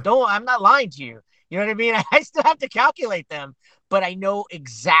 Yeah. I'm not lying to you. You know what I mean? I still have to calculate them, but I know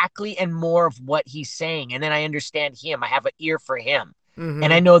exactly and more of what he's saying. And then I understand him. I have an ear for him.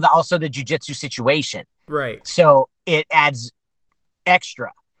 And I know also the jiu-jitsu situation. Right. So it adds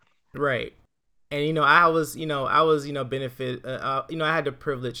extra. Right. And, I was benefit, I had the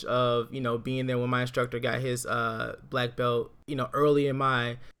privilege of, being there when my instructor got his black belt, early in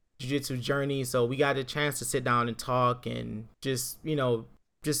my jiu-jitsu journey. So we got a chance to sit down and talk and just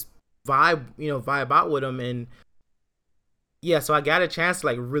vibe out with him. And yeah, so I got a chance to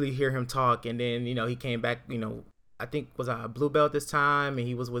like really hear him talk. And then, he came back, I think was a blue belt this time, and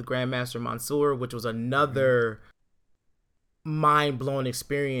he was with Grandmaster Mansour, which was another mind-blowing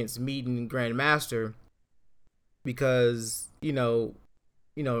experience meeting Grandmaster, because,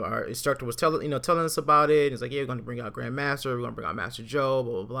 our instructor was telling us about it. It's like, yeah, we're going to bring out Grandmaster, we're going to bring out Master Joe,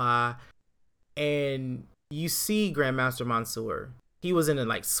 blah, blah, blah. And you see Grandmaster Mansour, he was in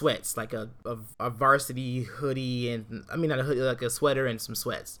like sweats, like a varsity hoodie, and I mean not a hoodie, like a sweater and some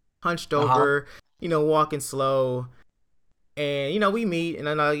sweats, hunched over, walking slow. And we meet, and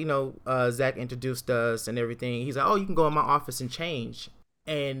then Zach introduced us and everything. He's like, "Oh, you can go in my office and change."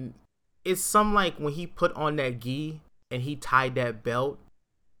 And it's some like when he put on that gi and he tied that belt,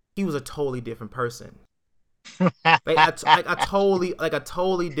 he was a totally different person. like a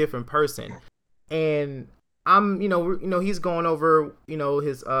totally different person. And I'm, he's going over,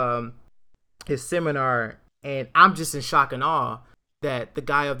 his seminar, and I'm just in shock and awe that the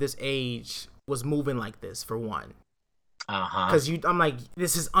guy of this age was moving like this, for one. Because I'm like,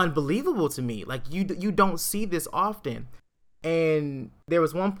 this is unbelievable to me. Like, you don't see this often. And there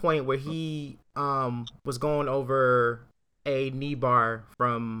was one point where he was going over a knee bar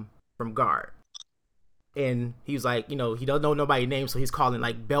from guard. And he was like, he don't know nobody's name, so he's calling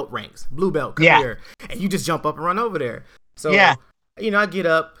like belt ranks, blue belt, come here, and you just jump up and run over there. So I get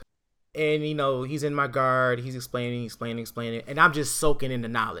up, and he's in my guard, he's explaining, and I'm just soaking in the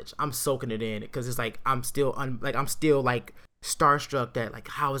knowledge. I'm soaking it in, because it's like I'm still starstruck that like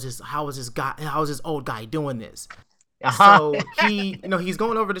how is this old guy doing this? So he's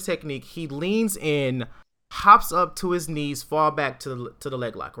going over the technique. He leans in, hops up to his knees, fall back to the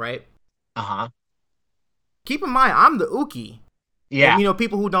leg lock, right? Keep in mind, I'm the uke. Yeah. And,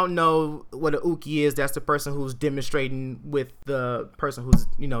 people who don't know what an uke is, that's the person who's demonstrating with the person who's,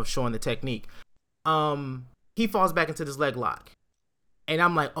 showing the technique. He falls back into this leg lock. And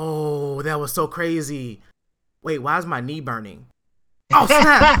I'm like, oh, that was so crazy. Wait, why is my knee burning? Oh,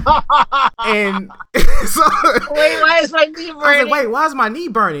 snap. And so, wait, why is my knee burning? I was like, wait, why is my knee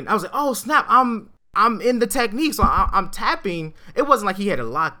burning? I was like, oh, snap. I'm in the technique, so I'm tapping. It wasn't like he had it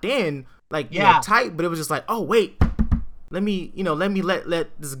locked in, like, tight, but it was just like, oh, wait, let me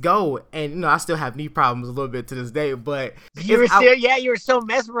let this go. And, I still have knee problems a little bit to this day, but you were so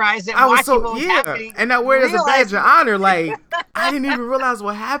mesmerized at watching what was happening. And I wear it as a badge of honor. Like, I didn't even realize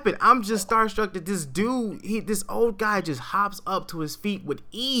what happened. I'm just starstruck that this dude, this old guy just hops up to his feet with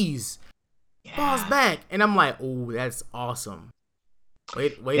ease, falls back. And I'm like, oh, that's awesome.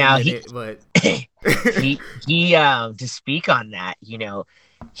 Wait a minute, but he to speak on that,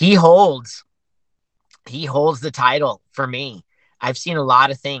 he holds the title for me. I've seen a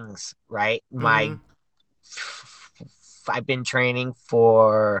lot of things, right? I've been training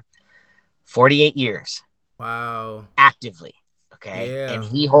for 48 years. Wow. Actively. Okay. Yeah. And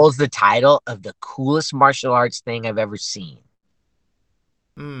he holds the title of the coolest martial arts thing I've ever seen.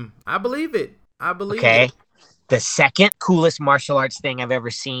 I believe it. Okay. The second coolest martial arts thing I've ever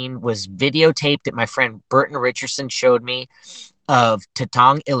seen was videotaped that my friend Burton Richardson showed me of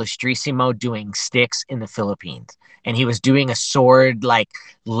Tatang Illustrissimo doing sticks in the Philippines. And he was doing a sword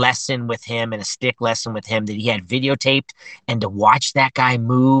lesson with him and a stick lesson with him that he had videotaped. And to watch that guy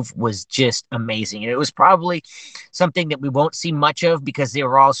move was just amazing. And it was probably something that we won't see much of because they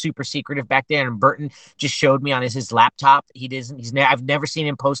were all super secretive back then. And Burton just showed me on his laptop. I've never seen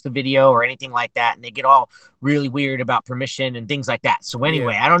him post a video or anything like that. And they get all really weird about permission and things like that. So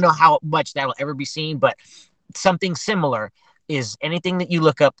anyway, I don't know how much that'll ever be seen, but something similar is anything that you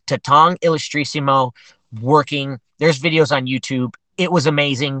look up Tatang Illustrissimo working. There's videos on YouTube. It was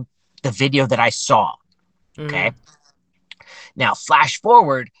amazing, the video that I saw. Okay. Now, flash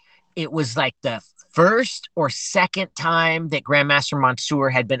forward, it was like the first or second time that Grandmaster Mansour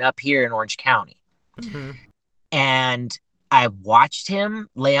had been up here in Orange County. And I watched him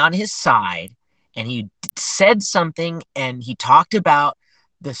lay on his side, and he said something, and he talked about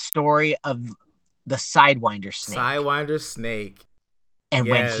the story of the Sidewinder snake. Sidewinder snake. And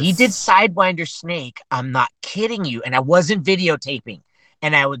when he did Sidewinder snake, I'm not kidding you, and I wasn't videotaping.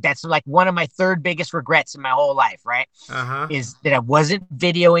 And that's like one of my third biggest regrets in my whole life, right? Is that I wasn't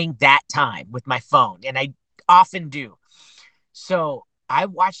videoing that time with my phone. And I often do. So I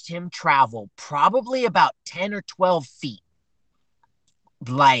watched him travel probably about 10 or 12 feet,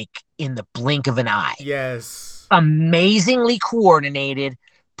 like in the blink of an eye. Yes. Amazingly coordinated,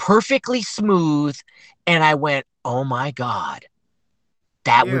 perfectly smooth. And I went, oh my God,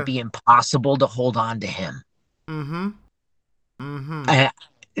 that would be impossible to hold on to him.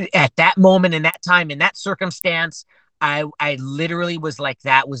 At that moment, in that time, in that circumstance, I literally was like,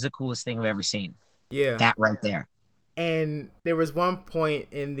 that was the coolest thing I've ever seen. Yeah. That right there. And there was one point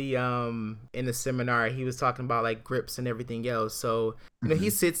in the seminar, he was talking about like grips and everything else. So,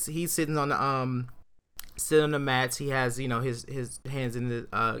 he's sitting on the mats. He has, his hands in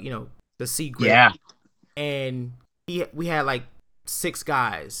the, the C grip. Yeah. And we had like 6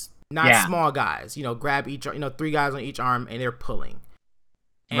 guys, not small guys, grab each, 3 guys on each arm, and they're pulling.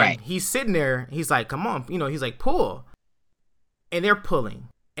 And he's sitting there. He's like, come on, he's like, pull. And they're pulling.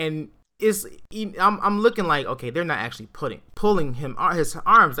 And I'm looking like, okay, they're not actually pulling his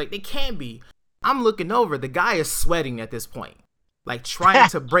arms. Like, they can't be. I'm looking over. The guy is sweating at this point, like trying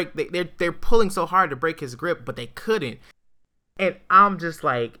to break. They're pulling so hard to break his grip, but they couldn't. And I'm just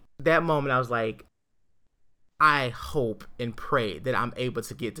like, that moment, I was like, I hope and pray that I'm able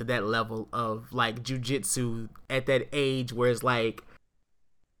to get to that level of like jiu-jitsu at that age where it's like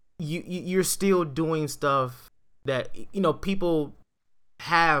you're still doing stuff that people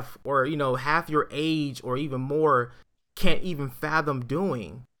have, or half your age or even more can't even fathom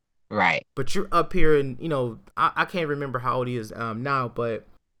doing. Right. But you're up here and I can't remember how old he is now, but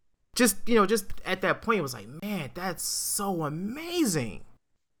just at that point it was like, man, that's so amazing.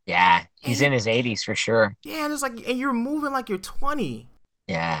 Yeah, he's in his 80s for sure. Yeah, and it's like, and you're moving like you're 20.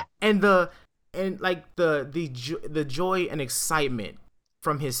 Yeah. And the joy and excitement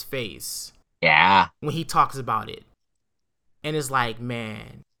from his face. Yeah. When he talks about it. And it's like,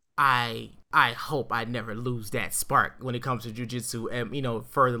 man, I hope I never lose that spark when it comes to jiu-jitsu and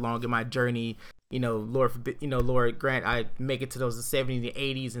further along in my journey. Lord forbid, Lord grant I make it to those 70s and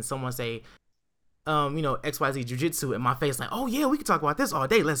 80s and someone say, XYZ jiu-jitsu, and my face like, oh yeah, we can talk about this all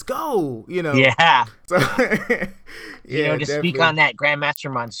day, let's go. Yeah. So to definitely speak on that,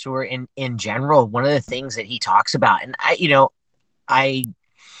 Grandmaster Mansour in general, one of the things that he talks about, and I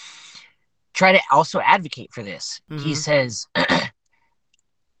try to also advocate for this. He says,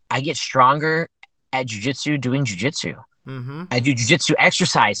 I get stronger at jiu-jitsu doing jiu-jitsu. I do jiu-jitsu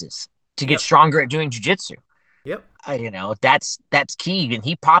exercises to get stronger at doing jiu-jitsu. Yep. That's key. And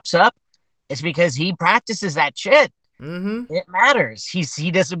he pops up, it's because he practices that shit. It matters.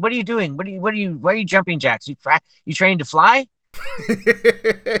 He does. What are you doing? Why are you jumping jacks? You trained to fly?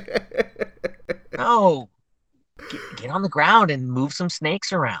 No. Get on the ground and move some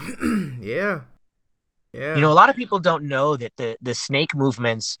snakes around. Yeah. A lot of people don't know that the snake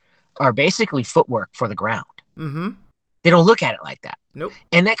movements are basically footwork for the ground. They don't look at it like that. Nope.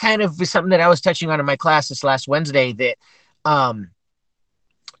 And that kind of is something that I was touching on in my class this last Wednesday, that I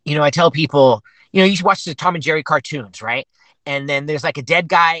tell people, you watch the Tom and Jerry cartoons, right? and then there's like a dead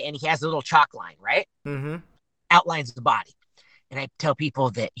guy and he has a little chalk line, right? Mm-hmm. Outlines the body. And I tell people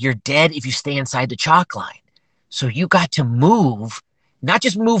that you're dead if you stay inside the chalk line. So you got to move, not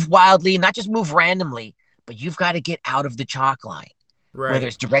just move wildly, not just move randomly, but you've got to get out of the chalk line. Whether Right.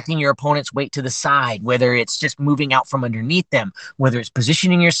 it's directing your opponent's weight to the side, whether it's just moving out from underneath them, whether it's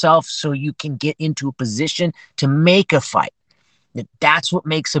positioning yourself so you can get into a position to make a fight. That's what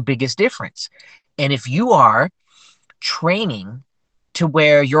makes the biggest difference. And if you are training to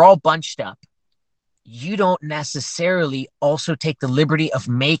where you're all bunched up, you don't necessarily also take the liberty of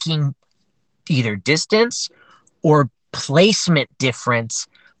making either distance or placement difference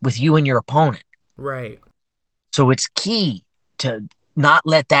with you and your opponent. Right. So it's key to not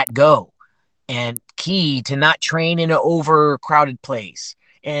let that go, and key to not train in an overcrowded place,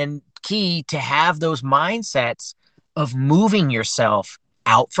 and key to have those mindsets of moving yourself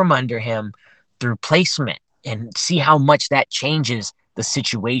out from under him through placement, and see how much that changes the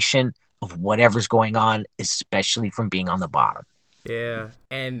situation of whatever's going on, especially from being on the bottom. Yeah.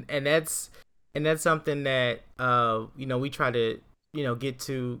 And that's something that we try to get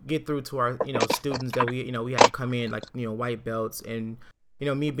through to our students that we have come in, like white belts, and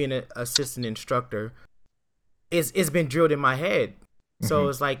me being an assistant instructor, it's been drilled in my head. So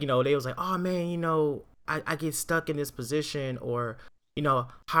it's like they was like, oh man, I get stuck in this position, or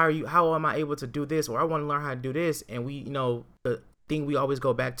how am I able to do this, or I want to learn how to do this. And we the thing we always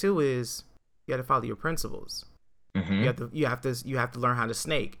go back to is you have to follow your principles. You have to learn how to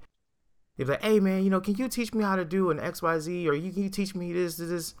snake. They're like, hey man, can you teach me how to do an XYZ, or can you teach me this?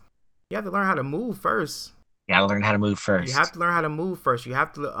 You have to learn how to move first. You gotta learn how to move first. You have to learn how to move first. You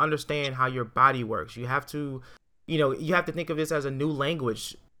have to understand how your body works. You have to, you have to think of this as a new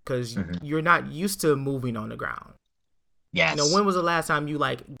language, because you're not used to moving on the ground. Yes. When was the last time you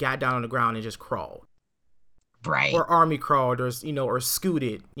like got down on the ground and just crawled? Right. Or army crawled, or or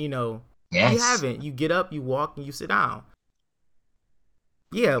scooted. Yes. You haven't. You get up, you walk, and you sit down.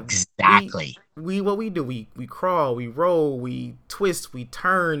 Yeah, exactly. What we do, we crawl, we roll, we twist, we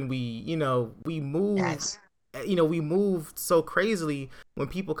turn, we move. Yes. We move so crazily. When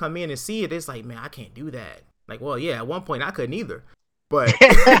people come in and see it, it's like, man, I can't do that. Like, well, yeah, at one point I couldn't either, but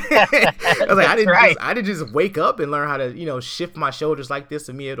I was like, I didn't just wake up and learn how to shift my shoulders like this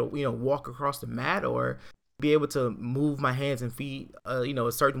and be able to walk across the mat, or be able to move my hands and feet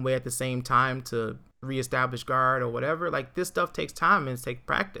a certain way at the same time to reestablish guard or whatever. Like, this stuff takes time and it takes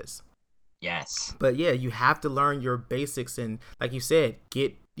practice. Yes. But yeah, you have to learn your basics, and like you said,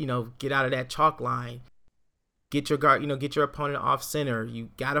 get out of that chalk line. Get your guard, get your opponent off center.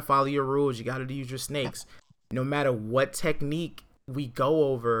 You got to follow your rules. You got to use your snakes. No matter what technique we go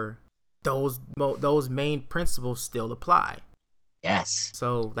over, those main principles still apply. Yes.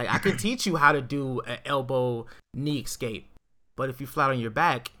 So, like, I can teach you how to do an elbow knee escape, but if you flat on your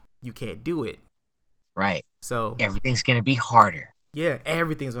back, you can't do it. Right. So everything's going to be harder. Yeah,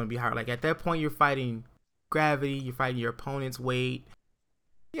 everything's going to be hard. Like, at that point, you're fighting gravity. You're fighting your opponent's weight.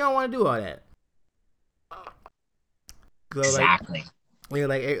 You don't want to do all that. So, exactly.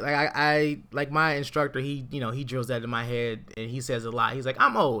 Like my instructor, he drills that in my head, and he says a lot. He's like,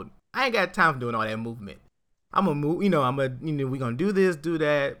 I'm old. I ain't got time for doing all that movement. I'm gonna move. We're gonna do this, do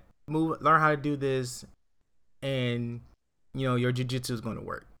that, move, learn how to do this, and your jiu-jitsu is gonna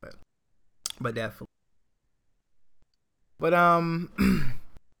work. But definitely. But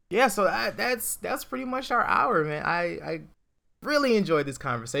yeah. So that's pretty much our hour, man. I really enjoyed this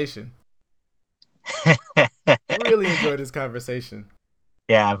conversation. Really enjoyed this conversation.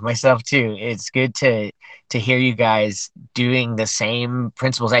 Yeah, myself too. It's good to hear you guys doing the same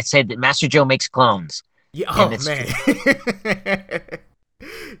principles. I said that Master Joe makes clones. Yeah. Oh man.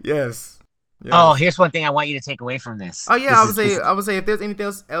 Yes. Oh, here's one thing I want you to take away from this. Oh yeah, I would say if there's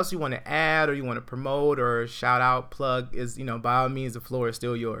anything else you want to add, or you want to promote, or shout out, plug, is by all means, the floor is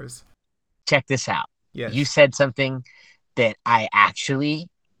still yours. Check this out. Yes. You said something that I actually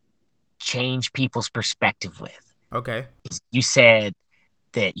change people's perspective with. Okay. You said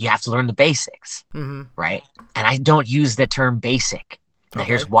that you have to learn the basics, right? And I don't use the term basic. Now,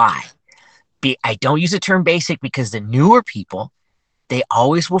 here's why. I don't use the term basic because the newer people, they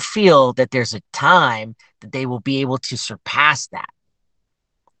always will feel that there's a time that they will be able to surpass that.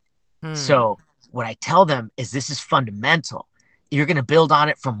 So what I tell them is this is fundamental. You're going to build on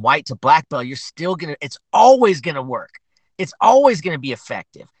it from white to black belt. It's always going to work. It's always going to be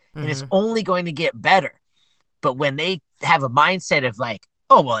effective. And it's only going to get better. But when they have a mindset of like,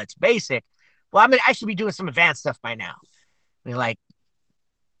 oh, well, it's basic. Well, I should be doing some advanced stuff by now. They're like,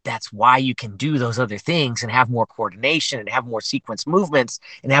 that's why you can do those other things and have more coordination and have more sequence movements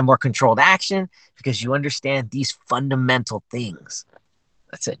and have more controlled action, because you understand these fundamental things.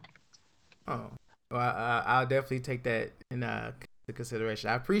 That's it. Oh, well, I'll definitely take that into consideration.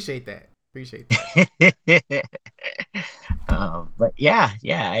 I appreciate that. Appreciate that. But yeah,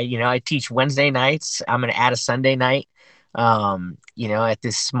 I teach Wednesday nights. I'm going to add a Sunday night, at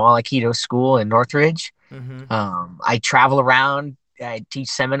this small Aikido school in Northridge. Mm-hmm. I travel around. I teach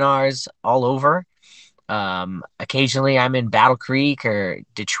seminars all over. Occasionally I'm in Battle Creek or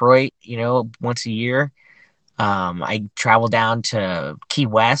Detroit, once a year. I travel down to Key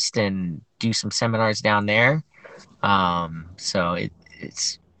West and do some seminars down there. So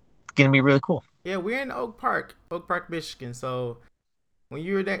it's going to be really cool. Yeah, we're in Oak Park, Michigan. So when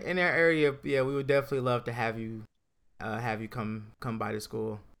you're in that area, yeah, we would definitely love to have you come by the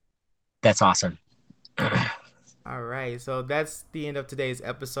school. That's awesome. All right, so that's the end of today's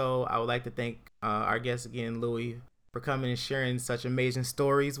episode. I would like to thank our guest again, Louie, for coming and sharing such amazing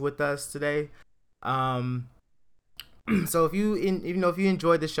stories with us today. So if you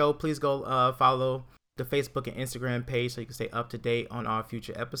enjoyed the show, please go follow the Facebook and Instagram page so you can stay up to date on our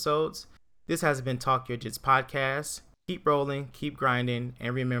future episodes. This has been Talk Yo Jits Podcast. Keep rolling, keep grinding,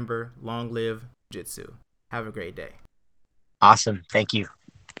 and remember, long live Jitsu. Have a great day. Awesome. Thank you.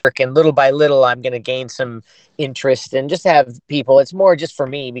 And little by little, I'm going to gain some interest and just have people. It's more just for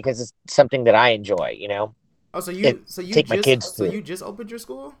me because it's something that I enjoy, Oh, so you take my kids to. You just opened your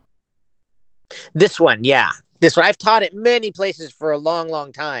school? This one, yeah. This one. I've taught at many places for a long,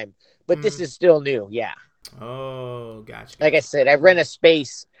 long time, but this is still new. Yeah. Oh, gotcha. Like I said, I rent a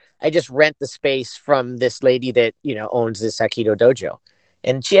space. I just rent the space from this lady that, owns this Aikido dojo.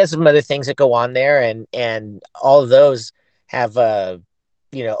 And she has some other things that go on there, and all of those have a,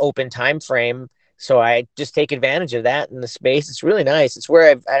 open time frame. So I just take advantage of that in the space. It's really nice. It's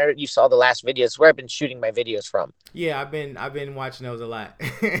where you saw the last video. It's where I've been shooting my videos from. Yeah, I've been watching those a lot.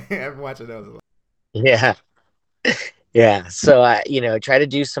 I've been watching those a lot. Yeah. Yeah. So I, try to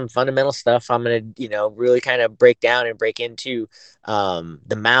do some fundamental stuff. I'm going to, really kind of break down and break into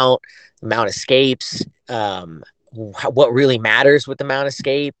the mount escapes, what really matters with the mount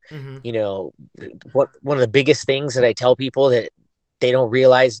escape. Mm-hmm. One of the biggest things that I tell people that they don't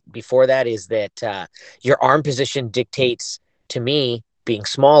realize before that is that your arm position dictates, to me, being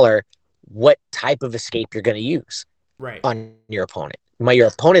smaller, what type of escape you're going to use on your opponent. Your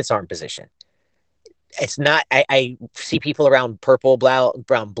opponent's arm position. It's not, I see people around purple belt,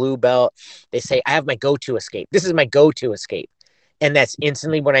 brown, blue belt. They say, I have my go-to escape. This is my go-to escape. And that's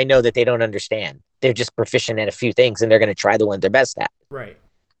instantly when I know that they don't understand. They're just proficient at a few things and they're going to try the one they're best at. Right.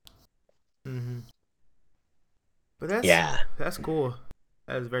 Mm-hmm. But that's cool.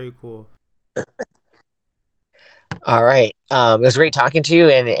 That is very cool. All right. It was great talking to you.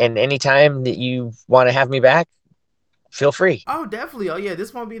 And anytime that you want to have me back, feel free. Oh, definitely. Oh, yeah.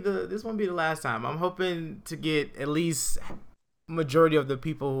 This won't be the last time. I'm hoping to get at least majority of the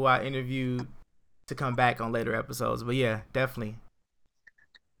people who I interviewed to come back on later episodes. But yeah, definitely.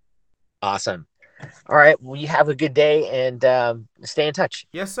 Awesome. All right. Well, you have a good day and stay in touch.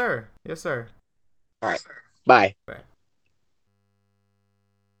 Yes, sir. Yes, sir. All right. Bye. Bye.